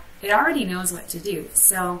that it already knows what to do.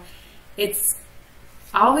 So it's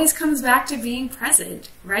always comes back to being present,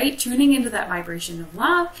 right? Tuning into that vibration of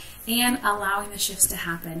love and allowing the shifts to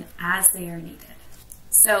happen as they are needed.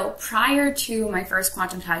 So prior to my first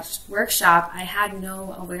Quantum Touch workshop, I had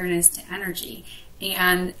no awareness to energy.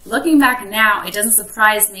 And looking back now, it doesn't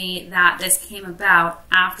surprise me that this came about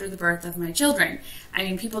after the birth of my children. I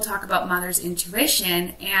mean, people talk about mother's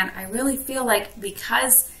intuition, and I really feel like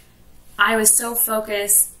because I was so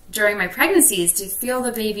focused during my pregnancies to feel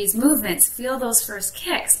the baby's movements, feel those first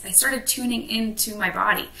kicks, I started tuning into my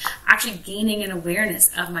body, actually gaining an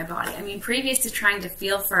awareness of my body. I mean, previous to trying to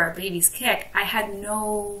feel for a baby's kick, I had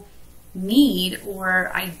no need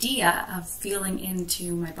or idea of feeling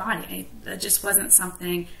into my body. That just wasn't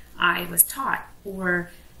something I was taught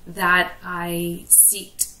or that I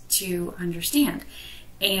seeked to understand.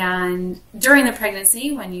 And during the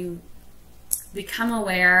pregnancy, when you become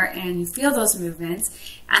aware and you feel those movements,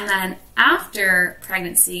 and then after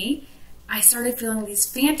pregnancy, I started feeling these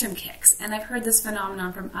phantom kicks. And I've heard this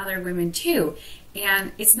phenomenon from other women too.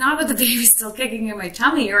 And it's not that the baby's still kicking in my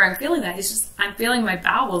tummy or I'm feeling that. It's just I'm feeling my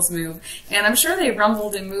bowels move. And I'm sure they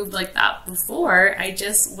rumbled and moved like that before. I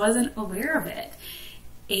just wasn't aware of it.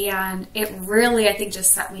 And it really, I think,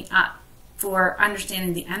 just set me up for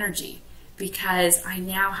understanding the energy, because I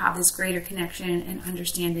now have this greater connection and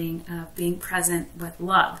understanding of being present with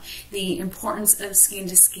love. The importance of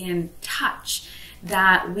skin-to-skin touch,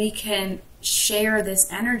 that we can share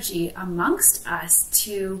this energy amongst us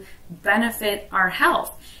to benefit our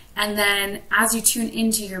health. And then as you tune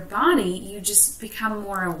into your body, you just become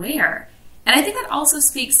more aware. And I think that also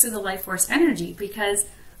speaks to the life force energy, because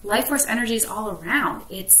life force energy is all around.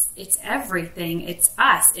 It's everything. It's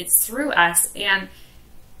us. It's through us. And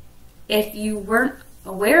if you weren't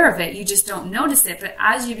aware of it, you just don't notice it. But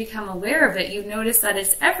as you become aware of it, you notice that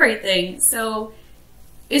it's everything. So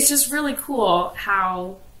it's just really cool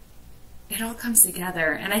how it all comes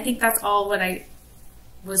together. And I think that's all what I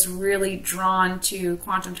was really drawn to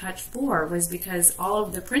Quantum Touch for, was because all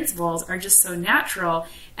of the principles are just so natural.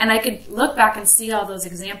 And I could look back and see all those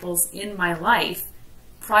examples in my life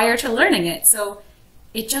prior to learning it. So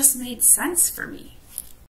it just made sense for me.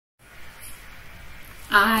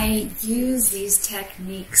 I use these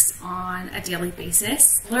techniques on a daily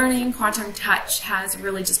basis. Learning Quantum Touch has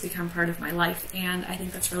really just become part of my life, and I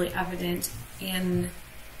think that's really evident in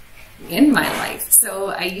my life. So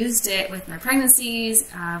I used it with my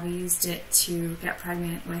pregnancies. We used it to get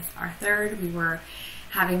pregnant with our third. We were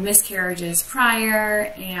having miscarriages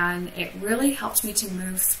prior, and it really helped me to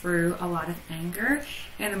move through a lot of anger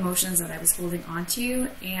and emotions that I was holding on to,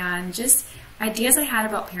 and just ideas I had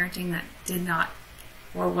about parenting that did not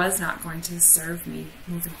or was not going to serve me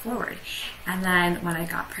moving forward. And then when I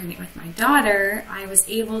got pregnant with my daughter, I was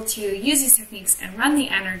able to use these techniques and run the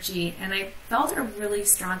energy, and I felt a really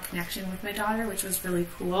strong connection with my daughter, which was really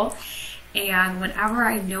cool. And whenever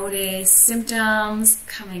I noticed symptoms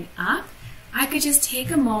coming up, I could just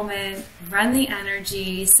take a moment, run the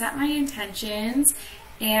energy, set my intentions,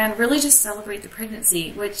 and really just celebrate the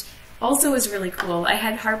pregnancy, which also was really cool. I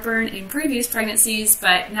had heartburn in previous pregnancies,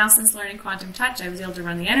 but now since learning quantum touch, I was able to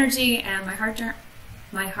run the energy, and my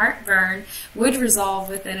heartburn would resolve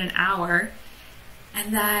within an hour.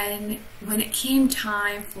 And then when it came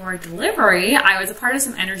time for delivery, I was a part of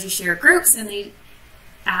some energy share groups, and they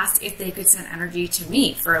asked if they could send energy to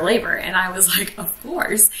me for labor, and I was like, of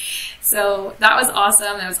course. So that was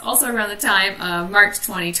awesome. That was also around the time of March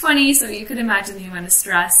 2020, so you could imagine the amount of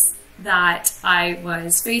stress that I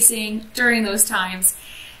was facing during those times,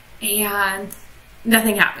 and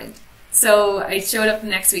nothing happened. So I showed up the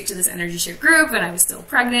next week to this energy share group, and I was still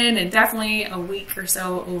pregnant and definitely a week or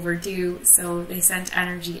so overdue. So they sent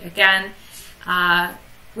energy again,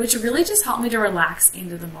 which really just helped me to relax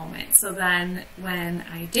into the moment. So then when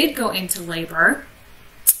I did go into labor,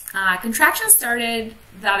 contractions started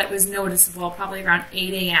that it was noticeable probably around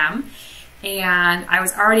 8 a.m. And I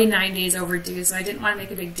was already 9 days overdue, so I didn't want to make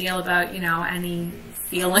a big deal about, any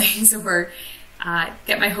feelings or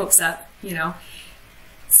get my hopes up,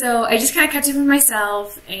 So I just kind of kept it with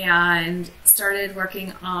myself and started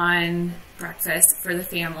working on breakfast for the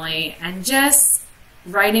family and just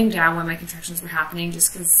writing down when my contractions were happening,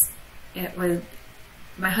 just because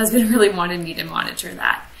my husband really wanted me to monitor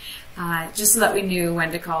that. Just so that we knew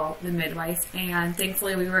when to call the midwife. And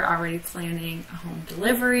thankfully we were already planning a home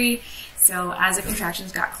delivery. So as the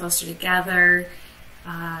contractions got closer together,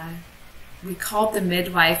 we called the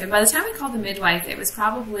midwife. And by the time we called the midwife, it was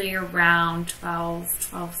probably around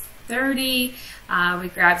 12:30. We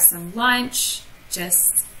grabbed some lunch,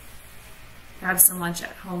 just grabbed some lunch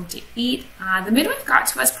at home to eat. The midwife got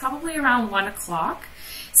to us probably around 1 o'clock.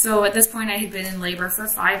 So at this point I had been in labor for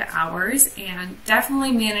 5 hours, and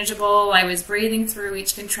definitely manageable. I was breathing through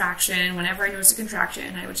each contraction. Whenever I noticed a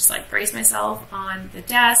contraction, I would just brace myself on the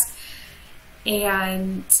desk,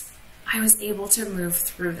 and I was able to move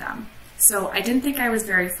through them. So I didn't think I was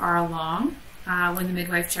very far along. When the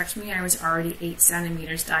midwife checked me, I was already 8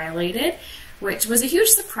 centimeters dilated, which was a huge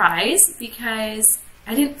surprise because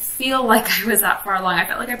I didn't feel like I was that far along. I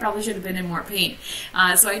felt like I probably should have been in more pain.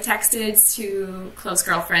 So I texted to close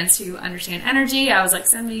girlfriends who understand energy. I was like,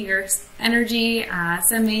 send me your energy,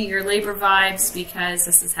 send me your labor vibes, because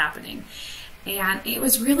this is happening. And it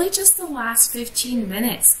was really just the last 15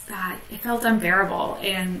 minutes that it felt unbearable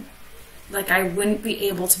and like I wouldn't be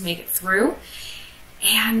able to make it through.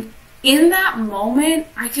 And in that moment,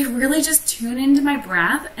 I could really just tune into my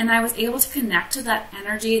breath, and I was able to connect to that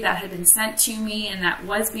energy that had been sent to me and that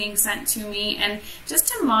was being sent to me, and just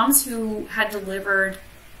to moms who had delivered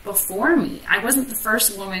before me. I wasn't the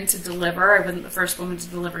first woman to deliver. I wasn't the first woman to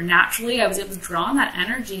deliver naturally. I was able to draw on that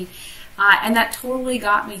energy, and that totally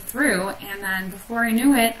got me through. And then before I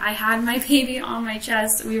knew it, I had my baby on my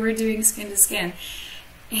chest. We were doing skin to skin.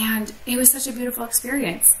 And it was such a beautiful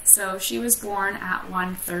experience. So she was born at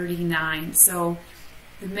 1:39. So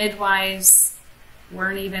the midwives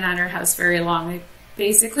weren't even at her house very long. They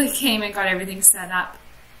basically came and got everything set up.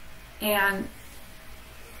 And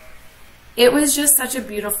it was just such a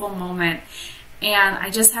beautiful moment. And I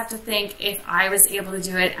just have to think, if I was able to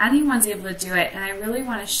do it, anyone's able to do it. And I really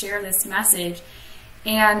want to share this message.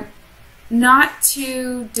 And not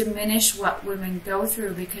to diminish what women go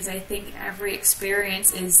through, because I think every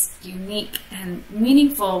experience is unique and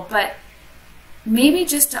meaningful, but maybe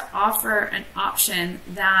just to offer an option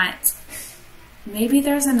that maybe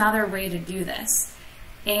there's another way to do this.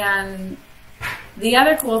 And the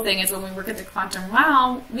other cool thing is when we work at the Quantum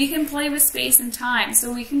Wow, we can play with space and time.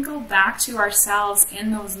 So we can go back to ourselves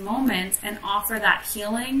in those moments and offer that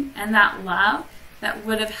healing and that love that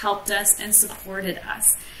would have helped us and supported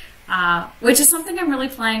us. Which is something I'm really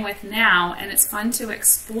playing with now, and it's fun to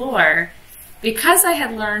explore, because I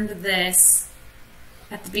had learned this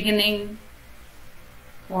at the beginning,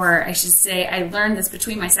 or I should say I learned this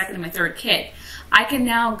between my second and my third kid. I can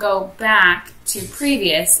now go back to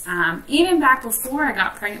previous, even back before I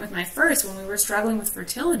got pregnant with my first, when we were struggling with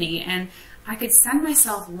fertility, and I could send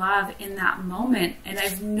myself love in that moment, and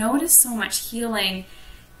I've noticed so much healing,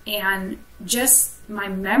 and just my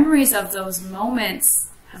memories of those moments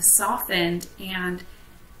have softened, and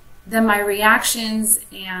then my reactions,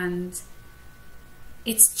 and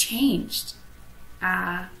it's changed,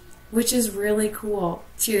 which is really cool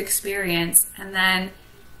to experience. And then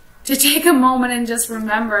to take a moment and just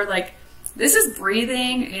remember, like, this is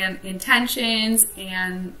breathing and intentions,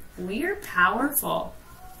 and we are powerful.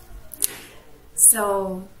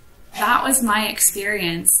 So that was my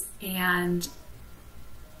experience, and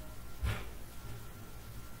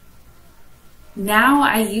now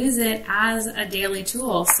I use it as a daily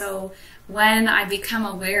tool. So when I become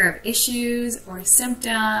aware of issues or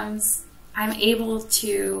symptoms, I'm able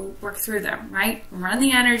to work through them, right? Run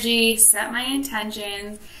the energy, set my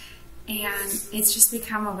intentions, and it's just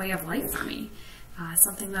become a way of life for me,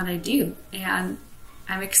 something that I do. And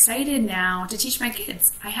I'm excited now to teach my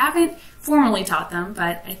kids. I haven't formally taught them,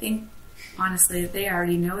 but I think, honestly, they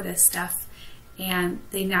already know this stuff, and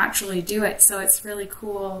they naturally do it. So it's really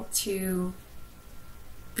cool to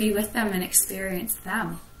be with them and experience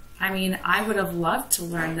them. I mean, I would have loved to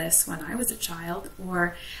learn this when I was a child,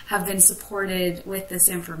 or have been supported with this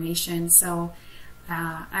information. So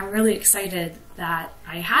I'm really excited that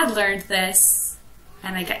I had learned this,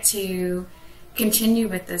 and I get to continue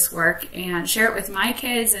with this work and share it with my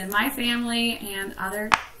kids and my family and other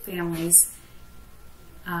families.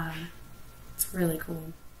 It's really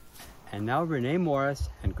cool. And now Renee Morris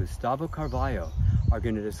and Gustavo Carvalho are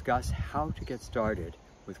going to discuss how to get started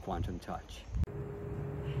with Quantum Touch.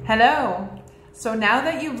 Hello. So now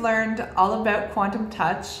that you've learned all about Quantum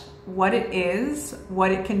Touch, what it is,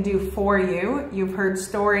 what it can do for you, you've heard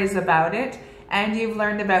stories about it, and you've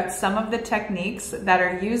learned about some of the techniques that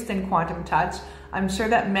are used in Quantum Touch, I'm sure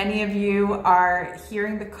that many of you are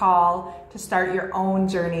hearing the call to start your own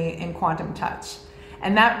journey in Quantum Touch.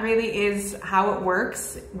 And that really is how it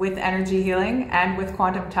works with energy healing and with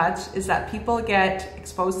Quantum Touch, is that people get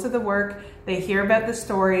exposed to the work, they hear about the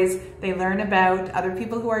stories, they learn about other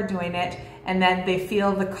people who are doing it, and then they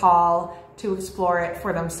feel the call to explore it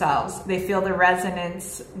for themselves. They feel the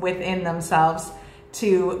resonance within themselves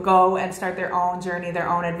to go and start their own journey, their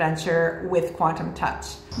own adventure with Quantum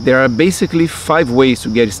Touch. There are basically 5 ways to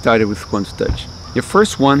get started with Quantum Touch. The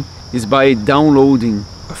first one is by downloading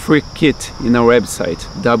a free kit in our website,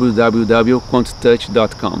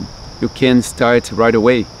 www.quantumtouch.com. You can start right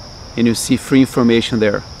away, and you see free information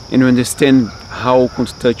there, and you understand how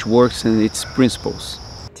Quantum Touch works and its principles.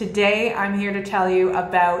 Today, I'm here to tell you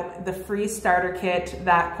about the free starter kit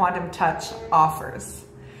that Quantum Touch offers.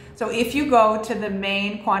 So if you go to the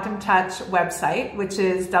main Quantum Touch website, which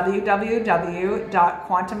is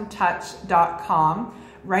www.quantumtouch.com,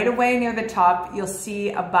 right away near the top, you'll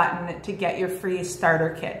see a button to get your free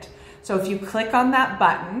starter kit. So if you click on that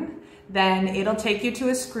button, then it'll take you to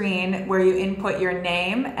a screen where you input your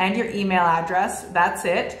name and your email address. That's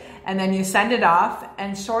it. And then you send it off,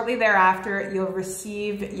 and shortly thereafter, you'll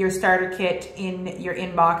receive your starter kit in your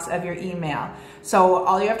inbox of your email. So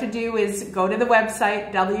all you have to do is go to the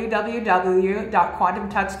website,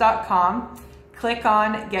 www.quantumtouch.com, click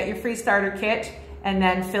on Get Your Free Starter Kit, and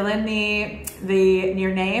then fill in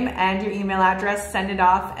your name and your email address, send it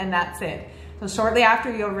off, and that's it. So shortly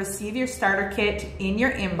after, you'll receive your starter kit in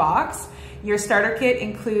your inbox. Your starter kit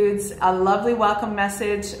includes a lovely welcome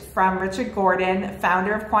message from Richard Gordon,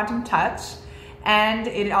 founder of Quantum Touch, and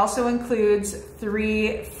it also includes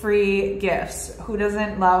 3 free gifts. Who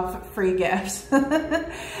doesn't love free gifts?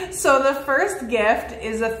 So the first gift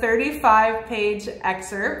is a 35-page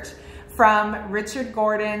excerpt from Richard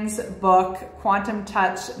Gordon's book, Quantum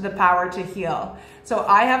Touch, The Power to Heal. So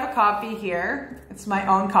I have a copy here. It's my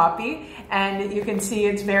own copy, and you can see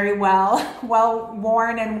it's very well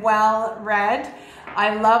worn and well read.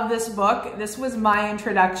 I love this book. This was my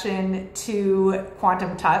introduction to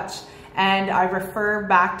Quantum Touch, and I refer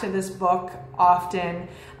back to this book often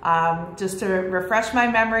just to refresh my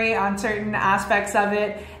memory on certain aspects of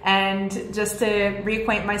it, and just to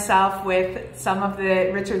reacquaint myself with some of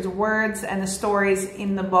Richard's words and the stories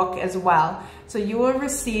in the book as well. So you will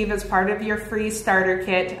receive, as part of your free starter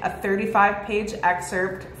kit, a 35-page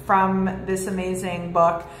excerpt from this amazing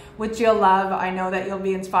book, which you'll love. I know that you'll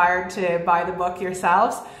be inspired to buy the book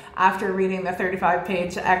yourselves after reading the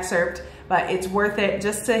 35-page excerpt, but it's worth it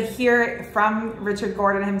just to hear from Richard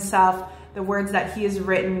Gordon himself the words that he has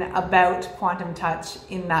written about Quantum Touch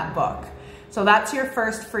in that book. So that's your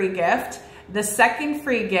first free gift. The second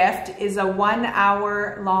free gift is a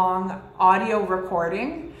 1-hour-long audio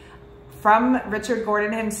recording from Richard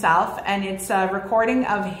Gordon himself, and it's a recording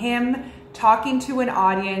of him talking to an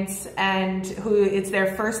audience and who it's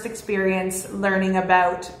their first experience learning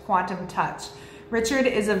about Quantum Touch. Richard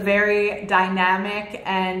is a very dynamic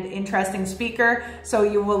and interesting speaker, so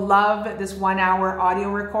you will love this 1-hour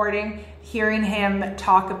audio recording, hearing him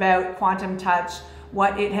talk about quantum touch,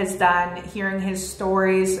 what it has done, hearing his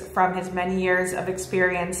stories from his many years of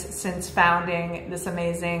experience since founding this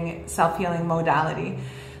amazing self-healing modality.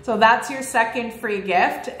 So that's your second free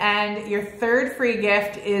gift. And your third free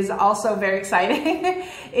gift is also very exciting.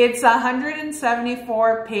 It's a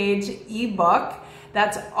 174-page ebook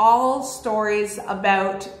that's all stories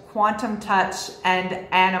about quantum touch and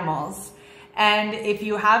animals. And if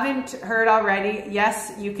you haven't heard already,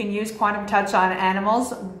 yes, you can use quantum touch on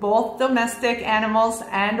animals, both domestic animals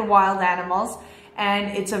and wild animals.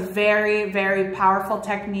 And it's a very, very powerful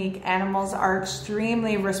technique. Animals are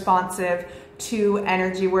extremely responsive to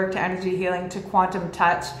energy work, to energy healing, to quantum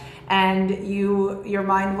touch. And your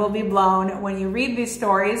mind will be blown when you read these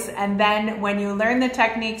stories. And then when you learn the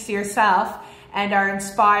techniques yourself and are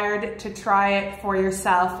inspired to try it for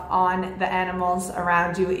yourself on the animals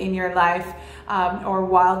around you in your life, or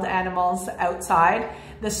wild animals outside.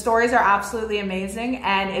 The stories are absolutely amazing,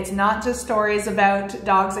 and it's not just stories about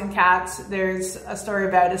dogs and cats. There's a story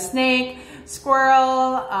about a snake,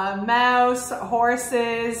 squirrel, a mouse,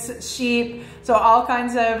 horses, sheep. So all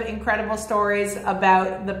kinds of incredible stories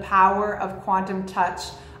about the power of quantum touch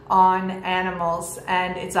on animals.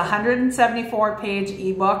 And it's a 174-page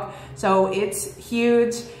ebook, so it's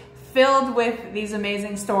huge, filled with these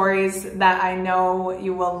amazing stories that I know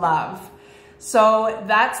you will love. So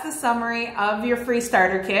that's the summary of your free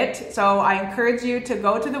starter kit. So I encourage you to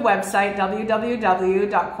go to the website,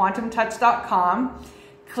 www.quantumtouch.com,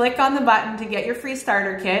 click on the button to get your free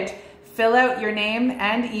starter kit, fill out your name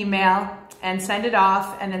and email, and send it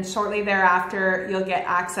off. And then shortly thereafter, you'll get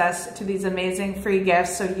access to these amazing free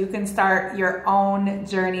gifts so you can start your own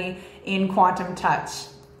journey in quantum touch.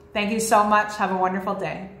 Thank you so much. Have a wonderful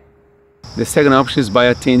day. The second option is by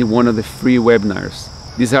attending one of the free webinars.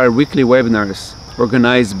 These are weekly webinars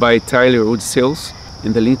organized by Tyler Woodsales,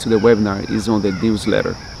 and the link to the webinar is on the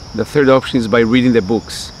newsletter. The third option is by reading the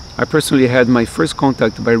books. I personally had my first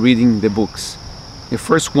contact by reading the books. The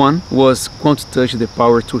first one was Quantum Touch, The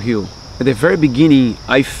Power to Heal. At the very beginning,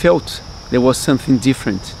 I felt there was something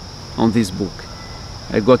different on this book.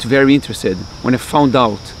 I got very interested when I found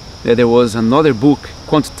out that there was another book,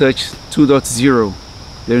 Quantum Touch 2.0,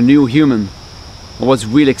 The New Human. I was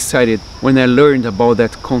really excited when I learned about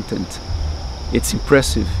that content. It's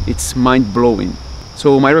impressive, it's mind-blowing.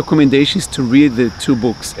 So my recommendation is to read the two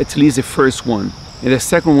books, at least the first one. And the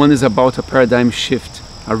second one is about a paradigm shift,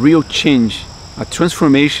 a real change, a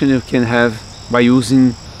transformation you can have by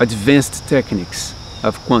using advanced techniques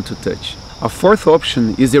of quantum touch. A fourth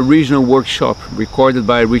option is the original workshop recorded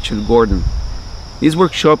by Richard Gordon. This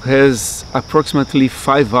workshop has approximately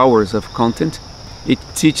 5 hours of content. It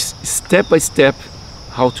teaches step by step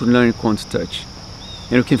how to learn quantum touch,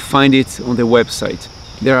 and you can find it on the website.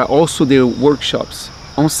 There are also the workshops,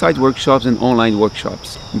 on-site workshops and online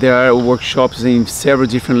workshops. There are workshops in several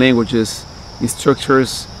different languages,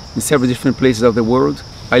 instructors in several different places of the world.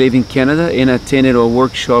 I live in Canada and attended a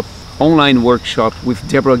workshop, online workshop with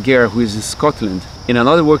Deborah Gair, who is in Scotland. In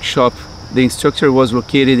another workshop, the instructor was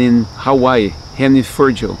located in Hawaii, Henry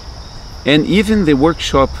Fergel. And even the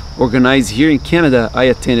workshop organized here in Canada, I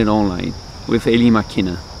attended online with Eileen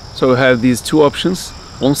McKenna. So we have these two options,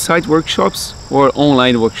 on-site workshops or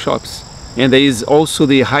online workshops. And there is also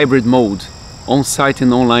the hybrid mode, on-site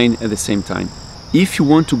and online at the same time. If you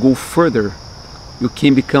want to go further, you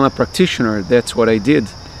can become a practitioner. That's what I did.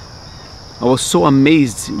 I was so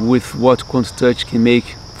amazed with what quantum touch can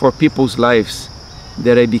make for people's lives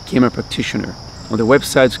that I became a practitioner. On the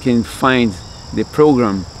website you can find the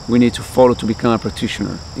program we need to follow to become a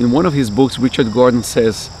practitioner. In one of his books, Richard Gordon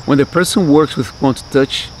says, when the person works with quantum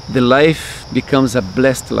touch, the life becomes a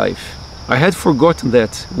blessed life. I had forgotten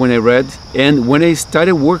that when I read, and when I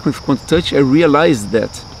started working with quantum touch, I realized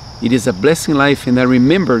that it is a blessing life, and I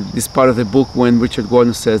remembered this part of the book when Richard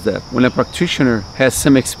Gordon says that when a practitioner has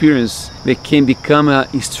some experience, they can become an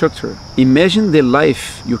instructor. Imagine the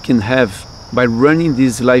life you can have by running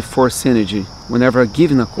this life force energy whenever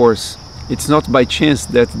given a course. It's not by chance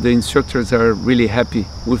that the instructors are really happy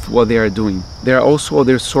with what they are doing. There are also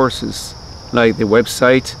other sources, like the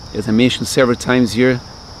website, as I mentioned several times here.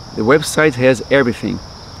 The website has everything.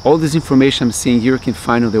 All this information I'm saying here you can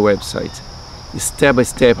find on the website. Step by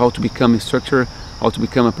step, how to become an instructor, how to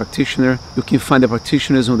become a practitioner. You can find the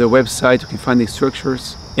practitioners on the website, you can find the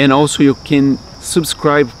instructors. And also you can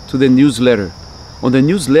subscribe to the newsletter. On the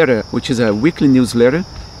newsletter, which is a weekly newsletter,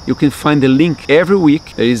 you can find the link every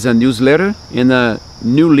week. There is a newsletter and a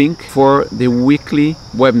new link for the weekly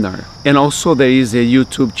webinar. And also there is a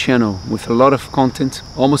YouTube channel with a lot of content.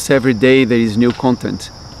 Almost every day there is new content.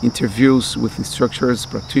 Interviews with instructors,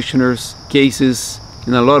 practitioners, cases,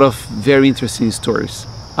 and a lot of very interesting stories.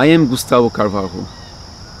 I am Gustavo Carvalho,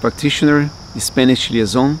 practitioner, Spanish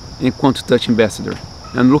liaison, and Quantum Touch ambassador.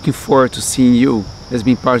 I'm looking forward to seeing you as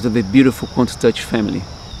being part of the beautiful Quantum Touch family.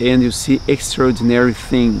 And you'll see extraordinary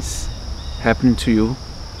things happening to you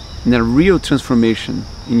and a real transformation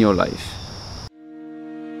in your life.